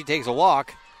 4. So she takes a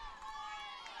walk.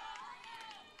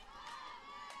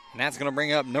 And that's going to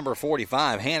bring up number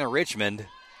 45, Hannah Richmond.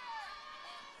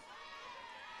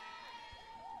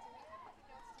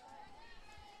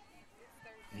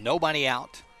 Nobody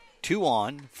out. 2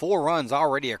 on. 4 runs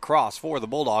already across for the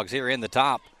Bulldogs here in the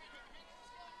top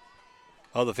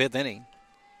of the 5th inning.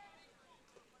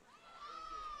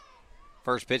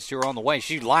 First pitch to her on the way.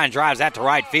 She line drives that to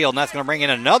right field, and that's going to bring in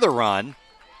another run.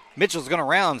 Mitchell's going to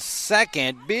round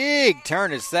second. Big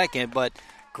turn at second, but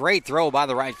great throw by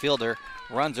the right fielder.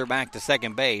 Runs her back to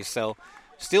second base. So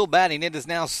still batting. It is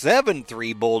now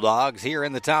 7-3 Bulldogs here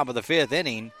in the top of the 5th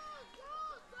inning.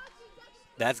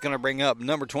 That's going to bring up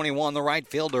number 21, the right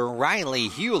fielder, Riley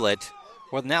Hewlett,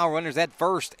 with now runners at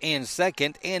first and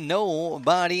second and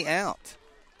nobody out.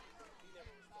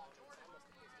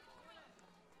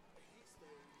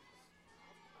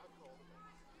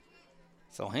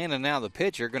 So Hannah, now the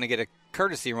pitcher, going to get a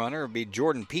courtesy runner. It'll be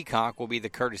Jordan Peacock will be the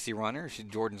courtesy runner.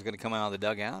 Jordan's going to come out of the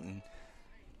dugout. And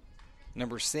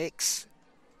number 6,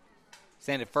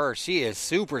 stand at first. She is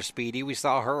super speedy. We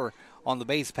saw her on the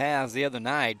base paths the other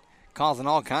night, causing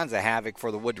all kinds of havoc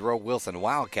for the Woodrow Wilson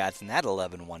Wildcats in that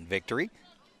 11-1 victory.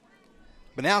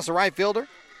 But now it's the right fielder.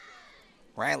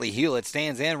 Riley Hewlett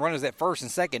stands in, runners at first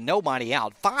and second, nobody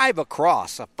out. 5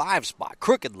 across, a 5 spot,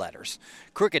 crooked letters,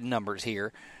 crooked numbers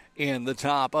here in the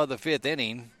top of the 5th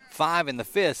inning. 5 in the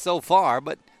 5th so far,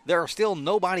 but there are still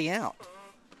nobody out.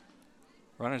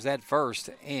 Runners at first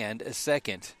and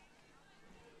second.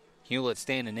 Hewlett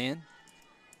standing in.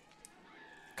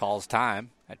 Calls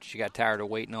time. She got tired of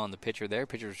waiting on the pitcher there.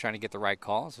 Pitcher was trying to get the right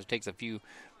call, so it takes a few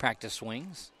practice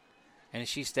swings. And as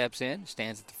she steps in,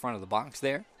 stands at the front of the box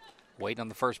there, waiting on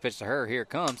the first pitch to her. Here it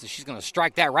comes, and she's going to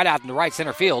strike that right out in the right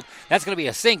center field. That's going to be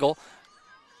a single.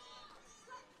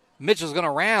 Mitchell's going to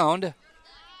round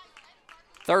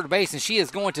third base, and she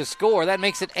is going to score. That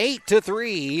makes it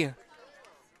 8-3.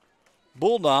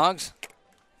 Bulldogs.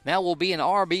 Now will be an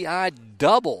RBI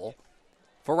double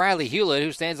for Riley Hewlett,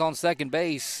 who stands on second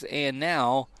base. And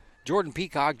now Jordan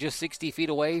Peacock just 60 feet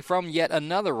away from yet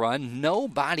another run.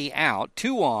 Nobody out.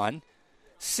 2 on.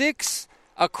 6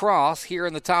 across here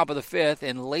in the top of the 5th.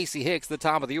 And Lacey Hicks, the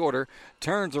top of the order,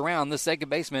 turns around. The second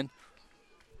baseman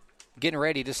getting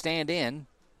ready to stand in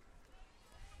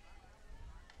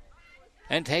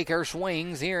and take her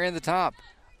swings here in the top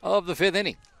of the 5th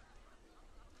inning.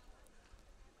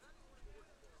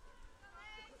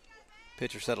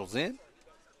 Pitcher settles in,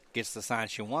 gets the sign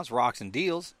she wants, rocks and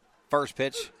deals. First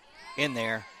pitch in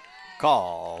there,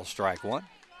 call strike 1.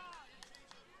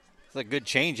 It's a good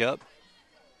changeup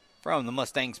from the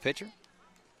Mustangs pitcher.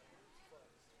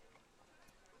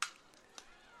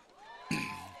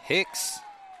 Hicks,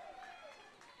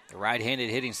 the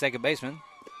right-handed hitting second baseman,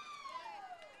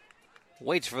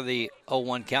 waits for the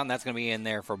 0-1 count. That's going to be in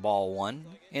there for ball 1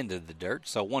 into the dirt.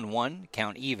 So 1-1,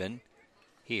 count even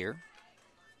here.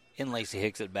 In Lacey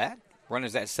Hicks at bat.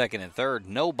 Runners at second and third.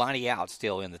 Nobody out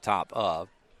still in the top of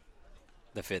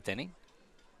the 5th inning.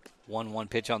 1-1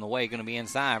 pitch on the way. Going to be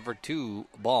inside for 2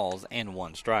 balls and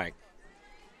 1 strike.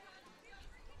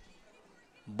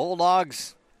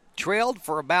 Bulldogs trailed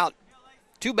for about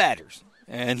 2 batters.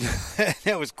 And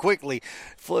it was quickly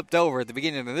flipped over at the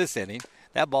beginning of this inning.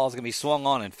 That ball is going to be swung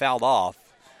on and fouled off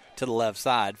to the left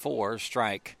side for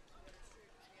strike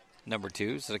number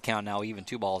 2. So the count now even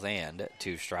 2 balls and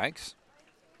 2 strikes.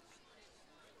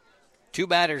 2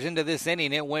 batters into this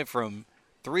inning. It went from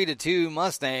 3-2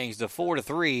 Mustangs to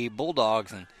 4-3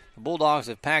 Bulldogs. And the Bulldogs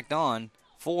have packed on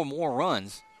 4 more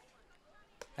runs.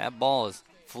 That ball is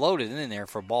floated in there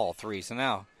for ball 3. So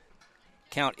now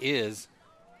count is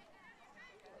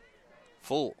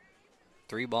full.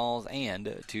 3 balls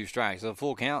and 2 strikes. So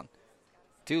full count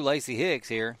to Lacey Hicks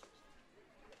here.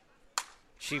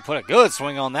 She put a good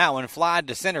swing on that one. Flied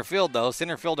to center field, though.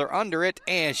 Center fielder under it,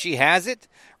 and she has it.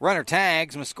 Runner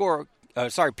tags.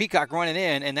 Peacock running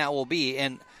in, and that will be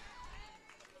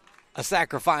a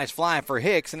sacrifice fly for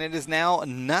Hicks, and it is now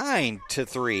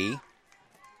 9-3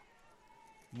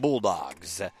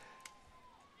 Bulldogs.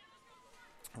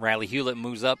 Riley Hewlett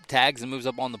moves up, tags, and moves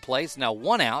up on the place. Now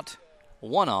 1 out,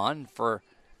 1 on for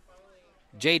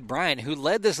Jade Bryant, who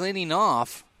led this inning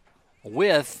off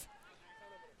with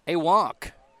a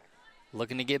walk.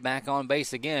 Looking to get back on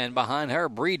base again. Behind her,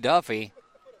 Bree Duffy.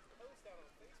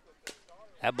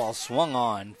 That ball swung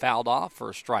on, fouled off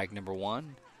for strike number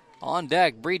 1. On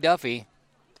deck, Bree Duffy,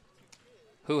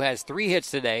 who has 3 hits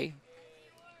today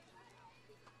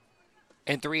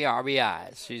and 3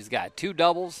 RBIs. She's got 2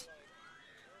 doubles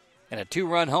and a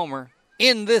 2-run homer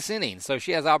in this inning. So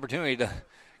she has opportunity to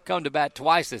come to bat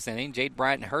twice this inning. Jade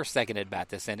Bryant, her second at bat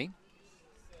this inning.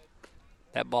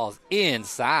 That ball's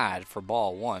inside for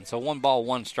ball 1. So 1 ball,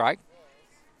 1 strike.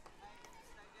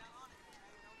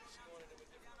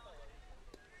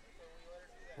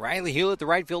 Riley Hewlett, the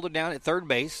right fielder, down at third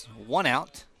base. 1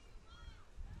 out.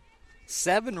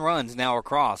 7 runs now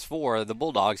across for the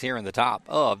Bulldogs here in the top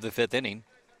of the 5th inning.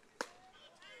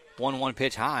 1-1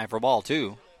 pitch high for ball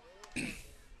 2.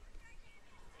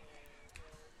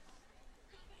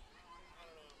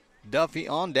 Duffy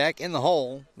on deck in the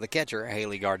hole. The catcher,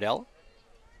 Haley Gardella.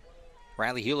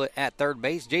 Riley Hewlett at third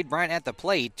base. Jade Bryant at the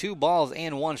plate. 2 balls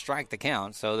and 1 strike the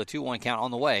count. So the 2-1 count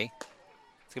on the way.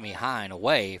 It's going to be high and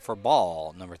away for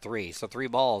ball number 3. So 3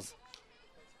 balls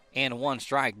and 1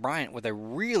 strike. Bryant with a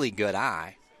really good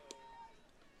eye.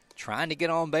 Trying to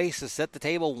get on base to set the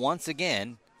table once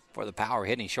again for the power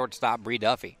hitting shortstop Bree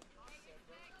Duffy.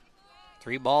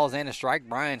 3 balls and a strike.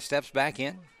 Bryant steps back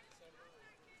in.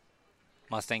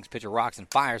 Mustangs pitcher rocks and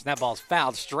fires. And that ball's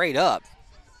fouled straight up.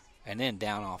 And then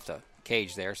down off the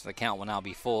cage there. So the count will now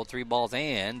be full. 3 balls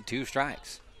and 2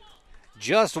 strikes.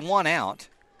 Just 1 out.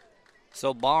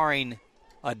 So barring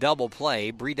a double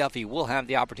play, Bree Duffy will have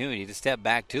the opportunity to step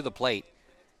back to the plate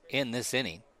in this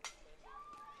inning.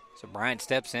 So Bryant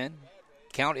steps in.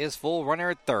 Count is full.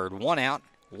 Runner at third. 1 out.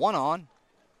 1 on.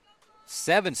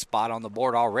 7 spot on the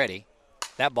board already.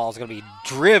 That ball's going to be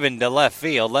driven to left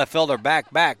field. Left fielder back.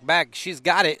 She's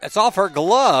got it. It's off her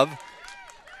glove.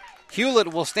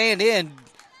 Hewlett will stand in.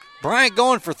 Bryant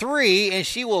going for 3, and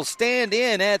she will stand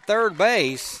in at third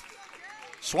base.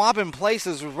 Swapping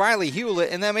places with Riley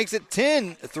Hewlett, and that makes it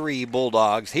 10-3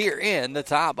 Bulldogs here in the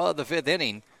top of the 5th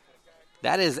inning.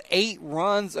 That is 8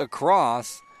 runs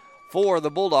across for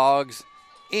the Bulldogs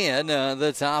in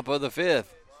the top of the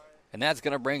 5th. And that's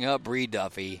going to bring up Bree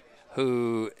Duffy,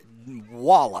 who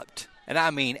walloped, and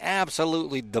I mean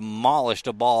absolutely demolished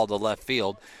a ball to left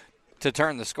field to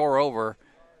turn the score over.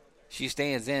 She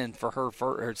stands in for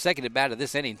her second at bat of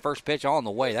this inning. First pitch on the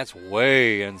way. That's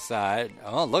way inside.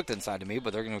 Oh, it looked inside to me,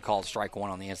 but they're going to call strike 1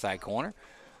 on the inside corner.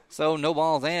 So no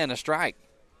balls and a strike.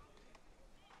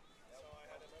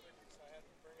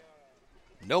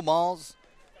 No balls,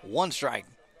 1 strike.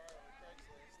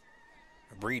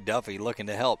 Bree Duffy looking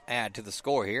to help add to the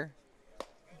score here.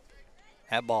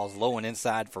 That ball's low and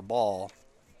inside for ball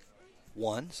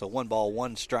 1. So 1 ball,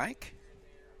 1 strike.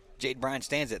 Jade Bryant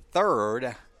stands at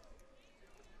third.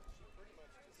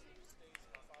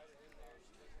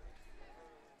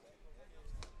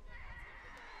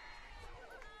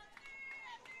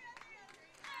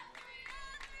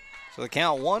 So the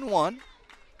count 1-1.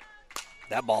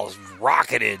 That ball's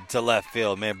rocketed to left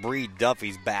field. Man, Bree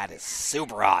Duffy's bat is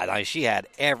super hot. I mean, she had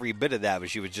every bit of that, but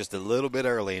she was just a little bit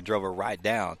early and drove her right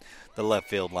down the left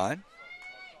field line.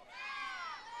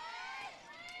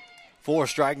 4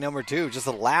 strike number 2. Just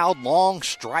a loud, long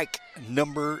strike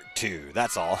number 2.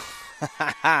 That's all.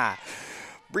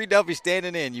 Bree Duffy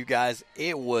standing in, you guys.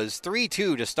 It was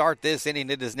 3-2 to start this inning.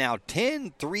 It is now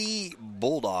 10-3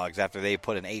 Bulldogs after they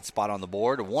put an 8 spot on the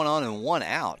board. 1 on and 1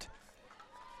 out.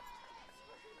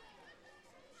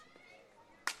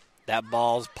 That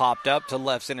ball's popped up to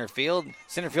left center field.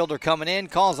 Center fielder coming in,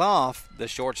 calls off the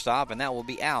shortstop, and that will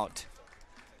be out.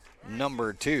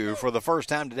 Number 2 for the first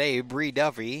time today, Bree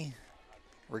Duffy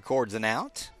records an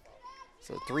out.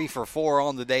 So 3 for 4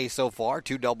 on the day so far,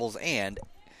 2 doubles and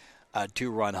a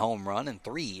 2-run home run and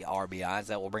 3 RBIs.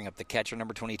 That will bring up the catcher,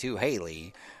 number 22,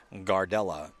 Haley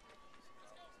Gardella.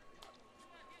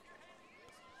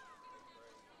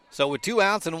 So with 2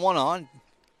 outs and 1 on,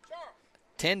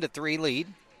 10-3 lead.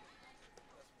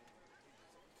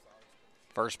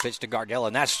 First pitch to Gardella,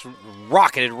 and that's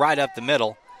rocketed right up the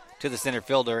middle to the center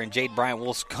fielder, and Jade Bryant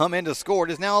will come in to score.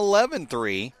 It is now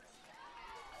 11-3.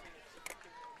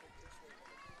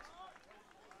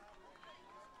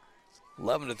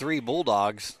 11-3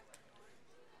 Bulldogs.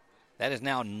 That is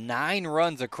now 9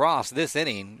 runs across this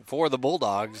inning for the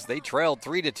Bulldogs. They trailed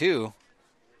 3-2 to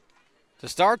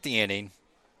start the inning.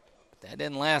 But that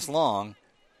didn't last long.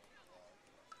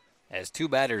 As 2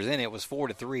 batters in, it was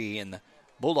 4-3, and the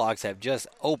Bulldogs have just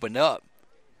opened up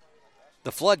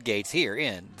the floodgates here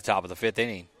in the top of the 5th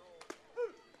inning.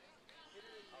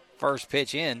 First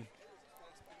pitch in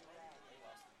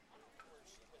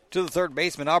to the third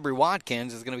baseman, Aubrey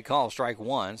Watkins, is going to be called strike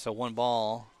 1. So 1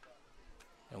 ball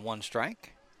and 1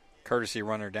 strike. Courtesy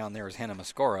runner down there is Hannah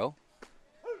Mascoro.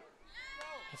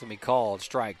 That's going to be called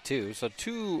strike 2. So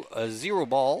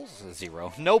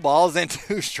no balls and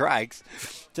 2 strikes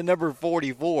to number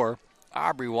 44,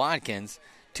 Aubrey Watkins.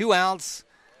 2 outs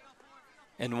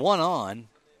and 1 on.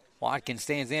 Watkins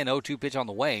stands in, 0-2 pitch on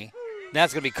the way.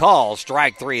 That's going to be called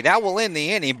strike 3. That will end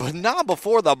the inning, but not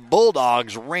before the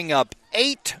Bulldogs ring up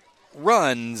 8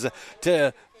 runs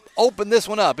to open this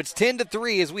one up. It's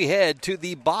 10-3 as we head to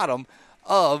the bottom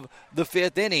of the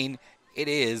 5th inning. It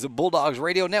is Bulldogs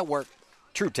Radio Network,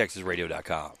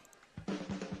 TrueTexasRadio.com.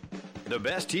 The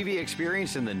best TV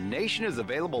experience in the nation is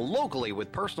available locally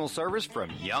with personal service from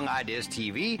Young Ideas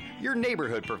TV, your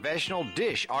neighborhood professional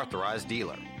Dish authorized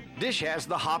dealer. Dish has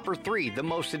the Hopper 3, the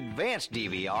most advanced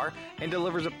DVR, and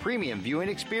delivers a premium viewing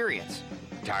experience.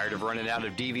 Tired of running out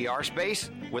of DVR space?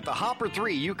 With the Hopper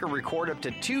 3, you can record up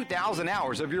to 2,000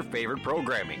 hours of your favorite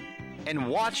programming. And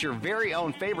watch your very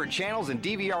own favorite channels and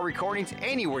DVR recordings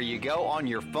anywhere you go on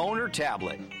your phone or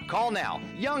tablet. Call now,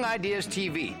 Young Ideas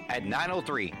TV at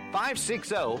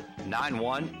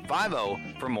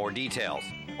 903-560-9150 for more details.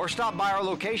 Or stop by our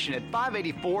location at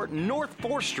 584 North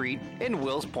 4th Street in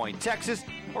Wills Point, Texas,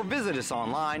 or visit us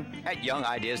online at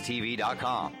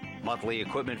youngideastv.com. Monthly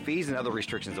equipment fees and other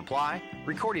restrictions apply.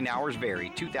 Recording hours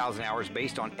vary. 2,000 hours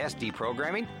based on SD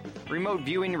programming. Remote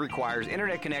viewing requires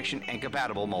internet connection and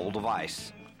compatible mobile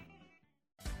device.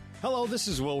 Hello, this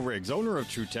is Will Riggs, owner of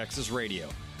True Texas Radio.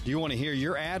 Do you want to hear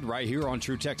your ad right here on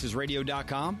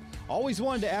TrueTexasRadio.com? Always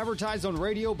wanted to advertise on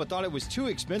radio but thought it was too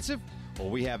expensive? Well,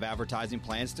 we have advertising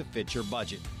plans to fit your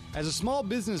budget. As a small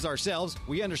business ourselves,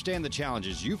 we understand the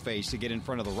challenges you face to get in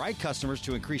front of the right customers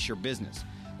to increase your business.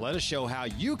 Let us show how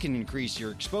you can increase your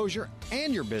exposure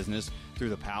and your business through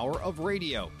the power of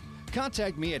radio.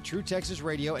 Contact me at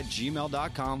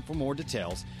TrueTexasRadio@gmail.com for more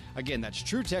details. Again, that's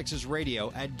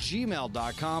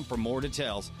TrueTexasRadio@gmail.com for more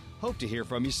details. Hope to hear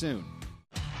from you soon.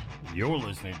 You're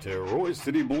listening to Royse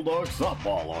City Bulldogs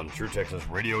softball on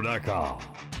TrueTexasRadio.com.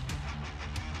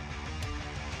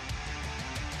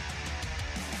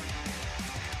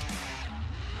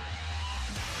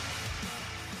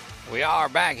 We are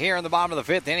back here in the bottom of the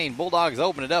 5th inning. Bulldogs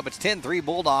open it up. It's 10-3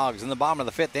 Bulldogs in the bottom of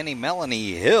the 5th inning.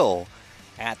 Melanie Hill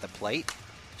at the plate.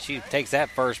 She takes that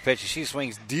first pitch and she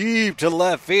swings deep to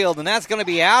left field, and that's going to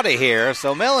be out of here.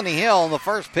 So Melanie Hill, the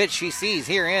first pitch she sees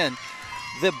here in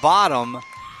the bottom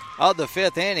of the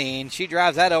 5th inning, she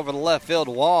drives that over the left field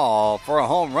wall for a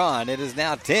home run. It is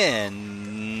now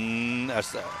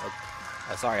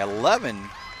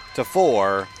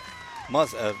 11-4.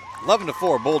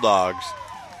 11-4 Bulldogs.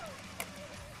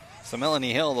 So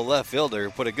Melanie Hill, the left fielder,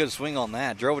 put a good swing on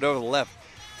that. Drove it over the left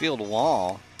field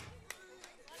wall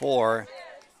for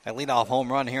a leadoff home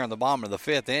run here in the bottom of the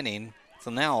 5th inning.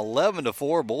 So now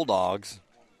 11-4 Bulldogs.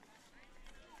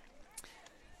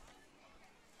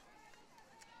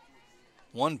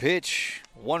 One pitch,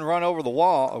 1 run over the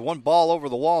wall, 1 ball over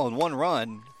the wall, and 1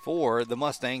 run for the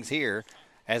Mustangs here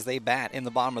as they bat in the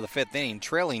bottom of the 5th inning,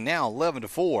 trailing now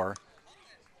 11-4.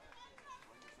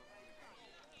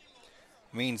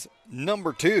 Means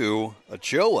number 2,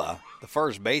 Ochoa, the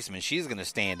first baseman, she's going to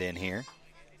stand in here.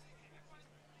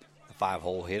 The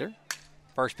 5-hole hitter.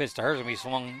 First pitch to her is going to be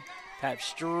swung tapped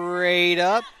straight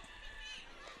up.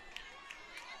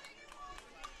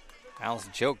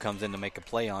 Allison Choke comes in to make a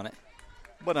play on it,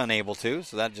 but unable to,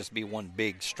 so that'll just be 1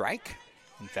 big strike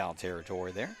in foul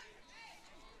territory there.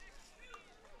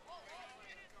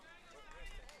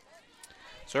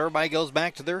 So everybody goes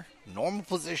back to their normal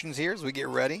positions here as we get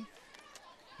ready.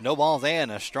 No balls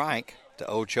and a strike to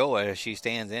Ochoa as she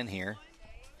stands in here.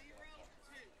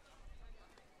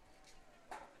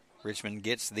 Richmond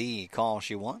gets the call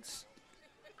she wants.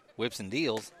 Whips and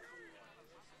deals.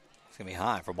 It's going to be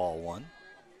high for ball one.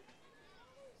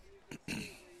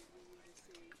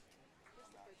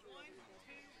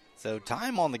 So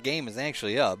time on the game is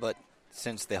actually up, but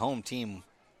since the home team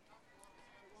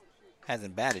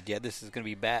hasn't batted yet, this is going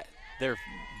to be their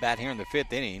bat here in the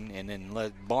 5th inning, and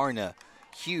then barring a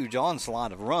huge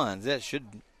onslaught of runs, that should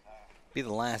be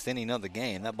the last inning of the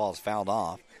game. That ball's fouled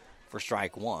off for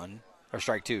strike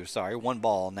two. One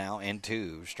ball now and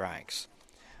 2 strikes.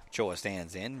 Ochoa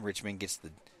stands in. Richmond gets the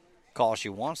call she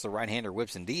wants. The right-hander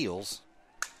whips and deals.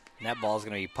 And that ball's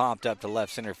going to be popped up to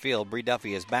left center field. Bree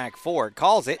Duffy is back for it.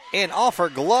 Calls it, and off her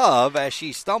glove as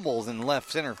she stumbles in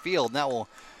left center field. And that will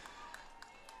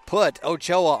put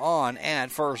Ochoa on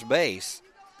at first base.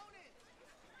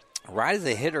 Right as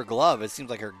they hit her glove, it seems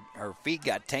like her feet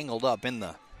got tangled up in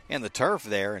the turf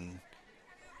there, and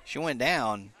she went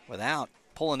down without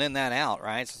pulling in that out,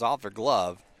 right? So it's off her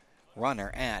glove.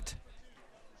 Runner at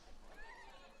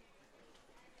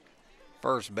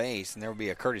first base, and there will be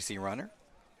a courtesy runner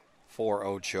for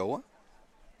Ochoa.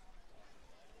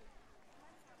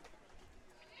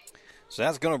 So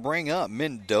that's going to bring up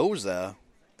Mendoza,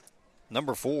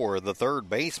 number 4, the third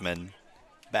baseman,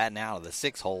 batting out of the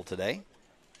 6th hole today.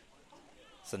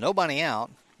 So nobody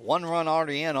out. 1 run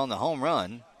already in on the home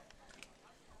run.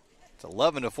 It's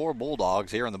 11-4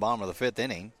 Bulldogs here in the bottom of the 5th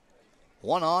inning.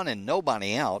 1 on and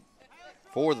nobody out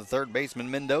for the third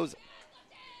baseman, Mendoza.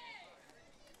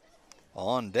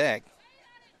 On deck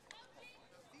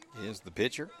is the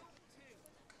pitcher.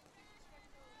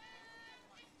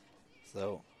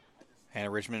 So Hannah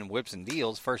Richmond whips and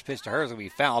deals. First pitch to her is going to be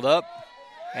fouled up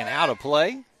and out of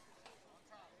play.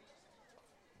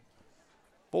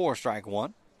 4 strike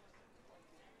 1.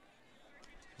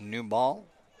 New ball.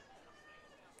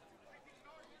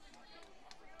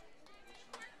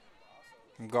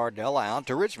 From Gardella out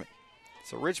to Richmond.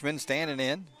 So Richmond standing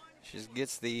in. She just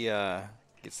gets the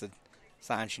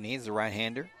sign she needs, the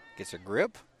right-hander. Gets her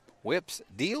grip, whips,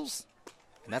 deals,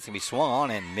 and that's going to be swung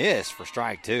on and missed for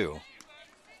strike 2.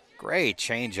 Great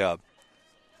changeup.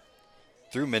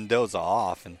 Threw Mendoza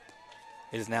off, and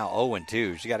it is now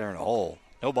 0-2. She got her in a hole.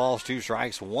 No balls, 2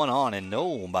 strikes, 1 on, and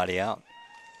nobody out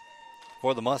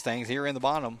for the Mustangs here in the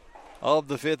bottom of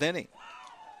the 5th inning.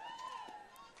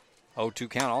 0-2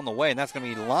 count on the way, and that's going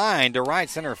to be lined to right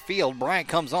center field. Bryant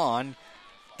comes on,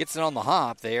 gets it on the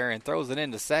hop there, and throws it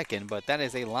into second, but that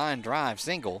is a line drive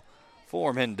single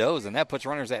for Mendoza, and that puts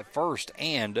runners at first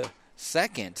and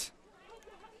second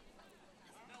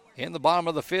in the bottom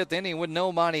of the 5th inning with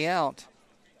nobody out.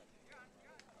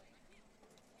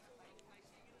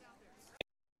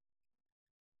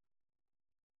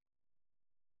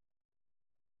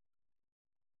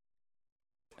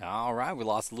 All right, we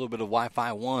lost a little bit of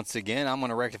Wi-Fi once again. I'm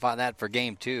going to rectify that for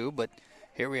game 2, but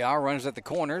here we are, runners at the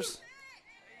corners.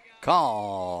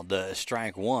 Called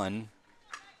strike 1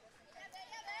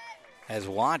 as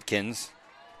Watkins,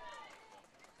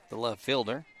 the left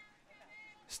fielder,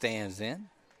 stands in.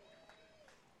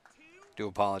 Do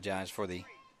apologize for the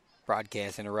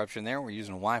broadcast interruption there. We're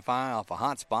using Wi-Fi off a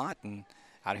hotspot and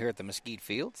out here at the Mesquite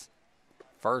Fields.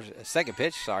 Second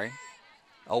pitch,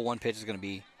 0-1 pitch is going to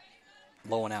be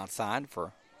low and outside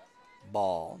for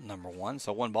ball number 1.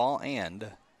 So 1 ball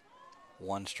and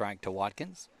 1 strike to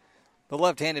Watkins. The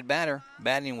left-handed batter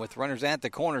batting with runners at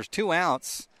the corners, 2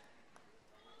 outs.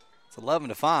 It's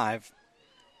 11-5.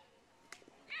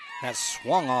 That's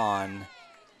swung on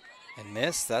and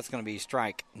missed. That's going to be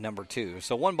strike number 2.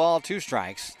 So 1 ball, 2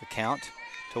 strikes, the count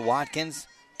to Watkins.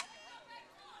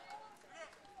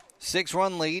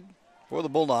 6-run lead for the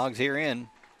Bulldogs here in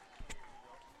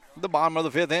the bottom of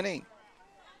the 5th inning.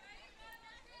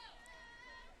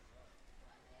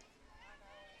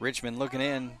 Richmond looking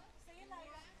in.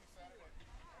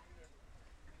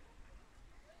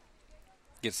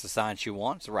 Gets the sign she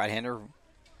wants. The right-hander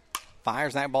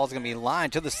fires. That ball's going to be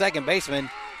lined to the second baseman,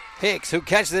 Hicks, who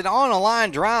catches it on a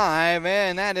line drive,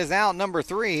 and that is out number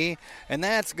 3. And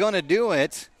that's going to do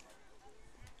it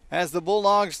as the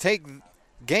Bulldogs take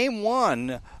game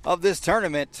 1 of this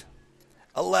tournament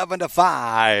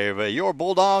 11-5. Your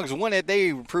Bulldogs win it. They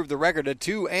improved the record to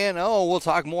 2-0. We'll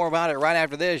talk more about it right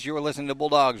after this. You are listening to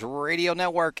Bulldogs Radio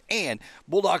Network and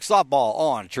Bulldog Softball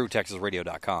on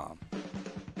TrueTexasRadio.com.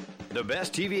 The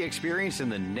best TV experience in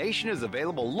the nation is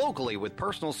available locally with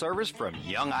personal service from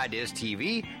Young Ideas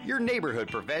TV, your neighborhood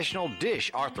professional Dish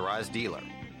authorized dealer.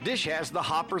 Dish has the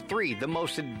Hopper 3, the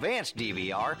most advanced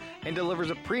DVR, and delivers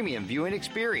a premium viewing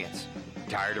experience.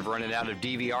 Tired of running out of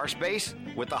DVR space?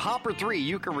 With the Hopper 3,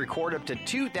 you can record up to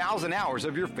 2,000 hours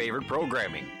of your favorite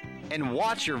programming. and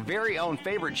watch your very own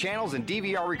favorite channels and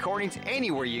DVR recordings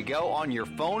anywhere you go on your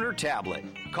phone or tablet.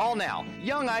 Call now,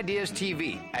 Young Ideas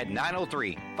TV at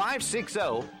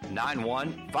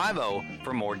 903-560-9150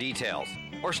 for more details.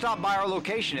 Or stop by our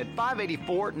location at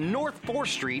 584 North 4th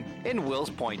Street in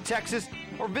Wills Point, Texas,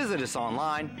 or visit us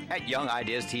online at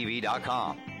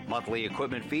youngideastv.com. Monthly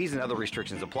equipment fees and other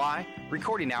restrictions apply.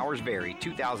 Recording hours vary.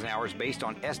 2,000 hours based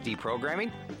on SD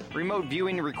programming. Remote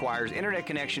viewing requires internet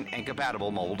connection and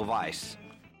compatible mobile device.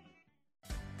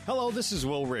 Hello, this is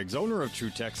Will Riggs, owner of True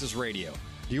Texas Radio.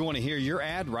 Do you want to hear your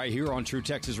ad right here on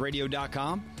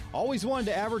TrueTexasRadio.com? Always wanted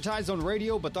to advertise on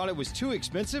radio but thought it was too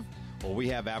expensive? Well, we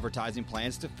have advertising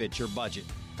plans to fit your budget.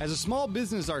 As a small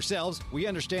business ourselves, we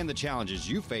understand the challenges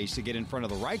you face to get in front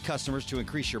of the right customers to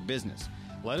increase your business.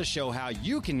 Let us show how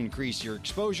you can increase your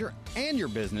exposure and your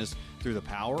business through the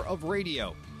power of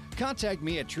radio. Contact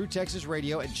me at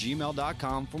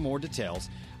TrueTexasRadio@gmail.com for more details.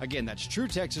 Again, that's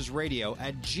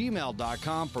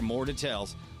TrueTexasRadio@gmail.com for more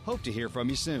details. Hope to hear from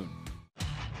you soon.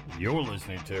 You're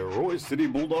listening to Royse City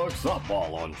Bulldogs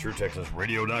Softball on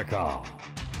TrueTexasRadio.com.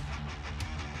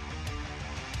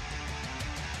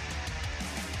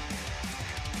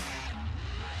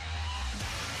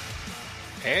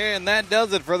 And that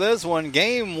does it for this one.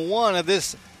 Game 1 of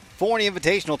this Forney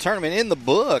Invitational Tournament in the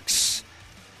books.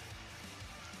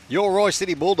 Your Royse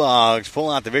City Bulldogs pull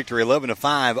out the victory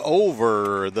 11-5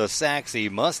 over the Sachse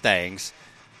Mustangs.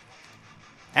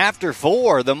 After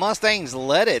 4, the Mustangs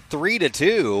led it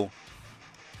 3-2.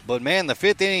 But, man, the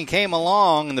 5th inning came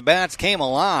along and the bats came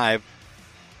alive.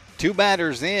 2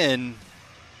 batters in.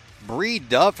 Bree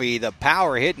Duffy, the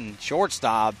power-hitting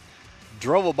shortstop,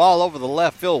 drove a ball over the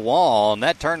left field wall, and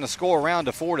that turned the score around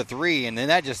to 4-3, and then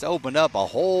that just opened up a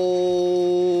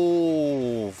whole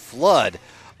flood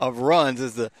of runs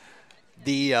as the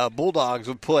Bulldogs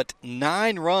would put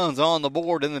 9 runs on the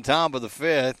board in the top of the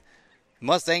 5th.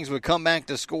 Mustangs would come back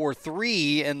to score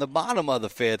 3 in the bottom of the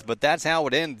 5th, but that's how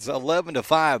it ends,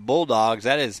 11-5 Bulldogs.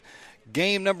 That is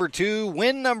game number 2,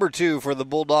 win number 2 for the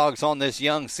Bulldogs on this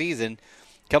young season.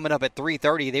 Coming up at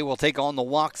 3:30, they will take on the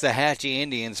Waxahachie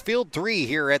Indians. Field 3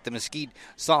 here at the Mesquite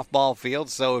softball field.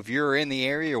 So if you're in the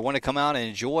area or want to come out and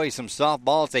enjoy some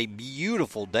softball, it's a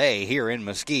beautiful day here in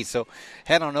Mesquite. So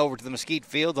head on over to the Mesquite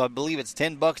field. I believe it's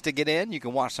 $10 to get in. You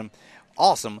can watch some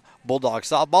awesome Bulldog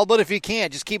softball. But if you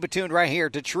can't, just keep it tuned right here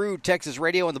to True Texas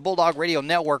Radio, and the Bulldog Radio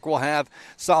Network will have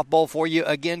softball for you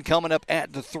again coming up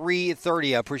at the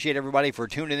 3:30. I appreciate everybody for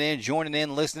tuning in, joining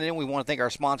in, listening in. We want to thank our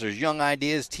sponsors, Young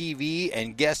Ideas TV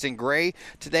and Guest and Gray,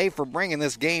 today for bringing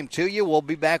this game to you. We'll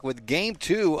be back with Game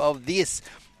 2 of this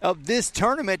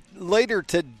tournament later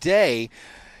today.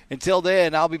 Until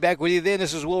then, I'll be back with you then.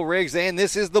 This is Will Riggs, and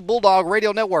this is the Bulldog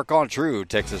Radio Network on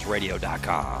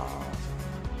TrueTexasRadio.com.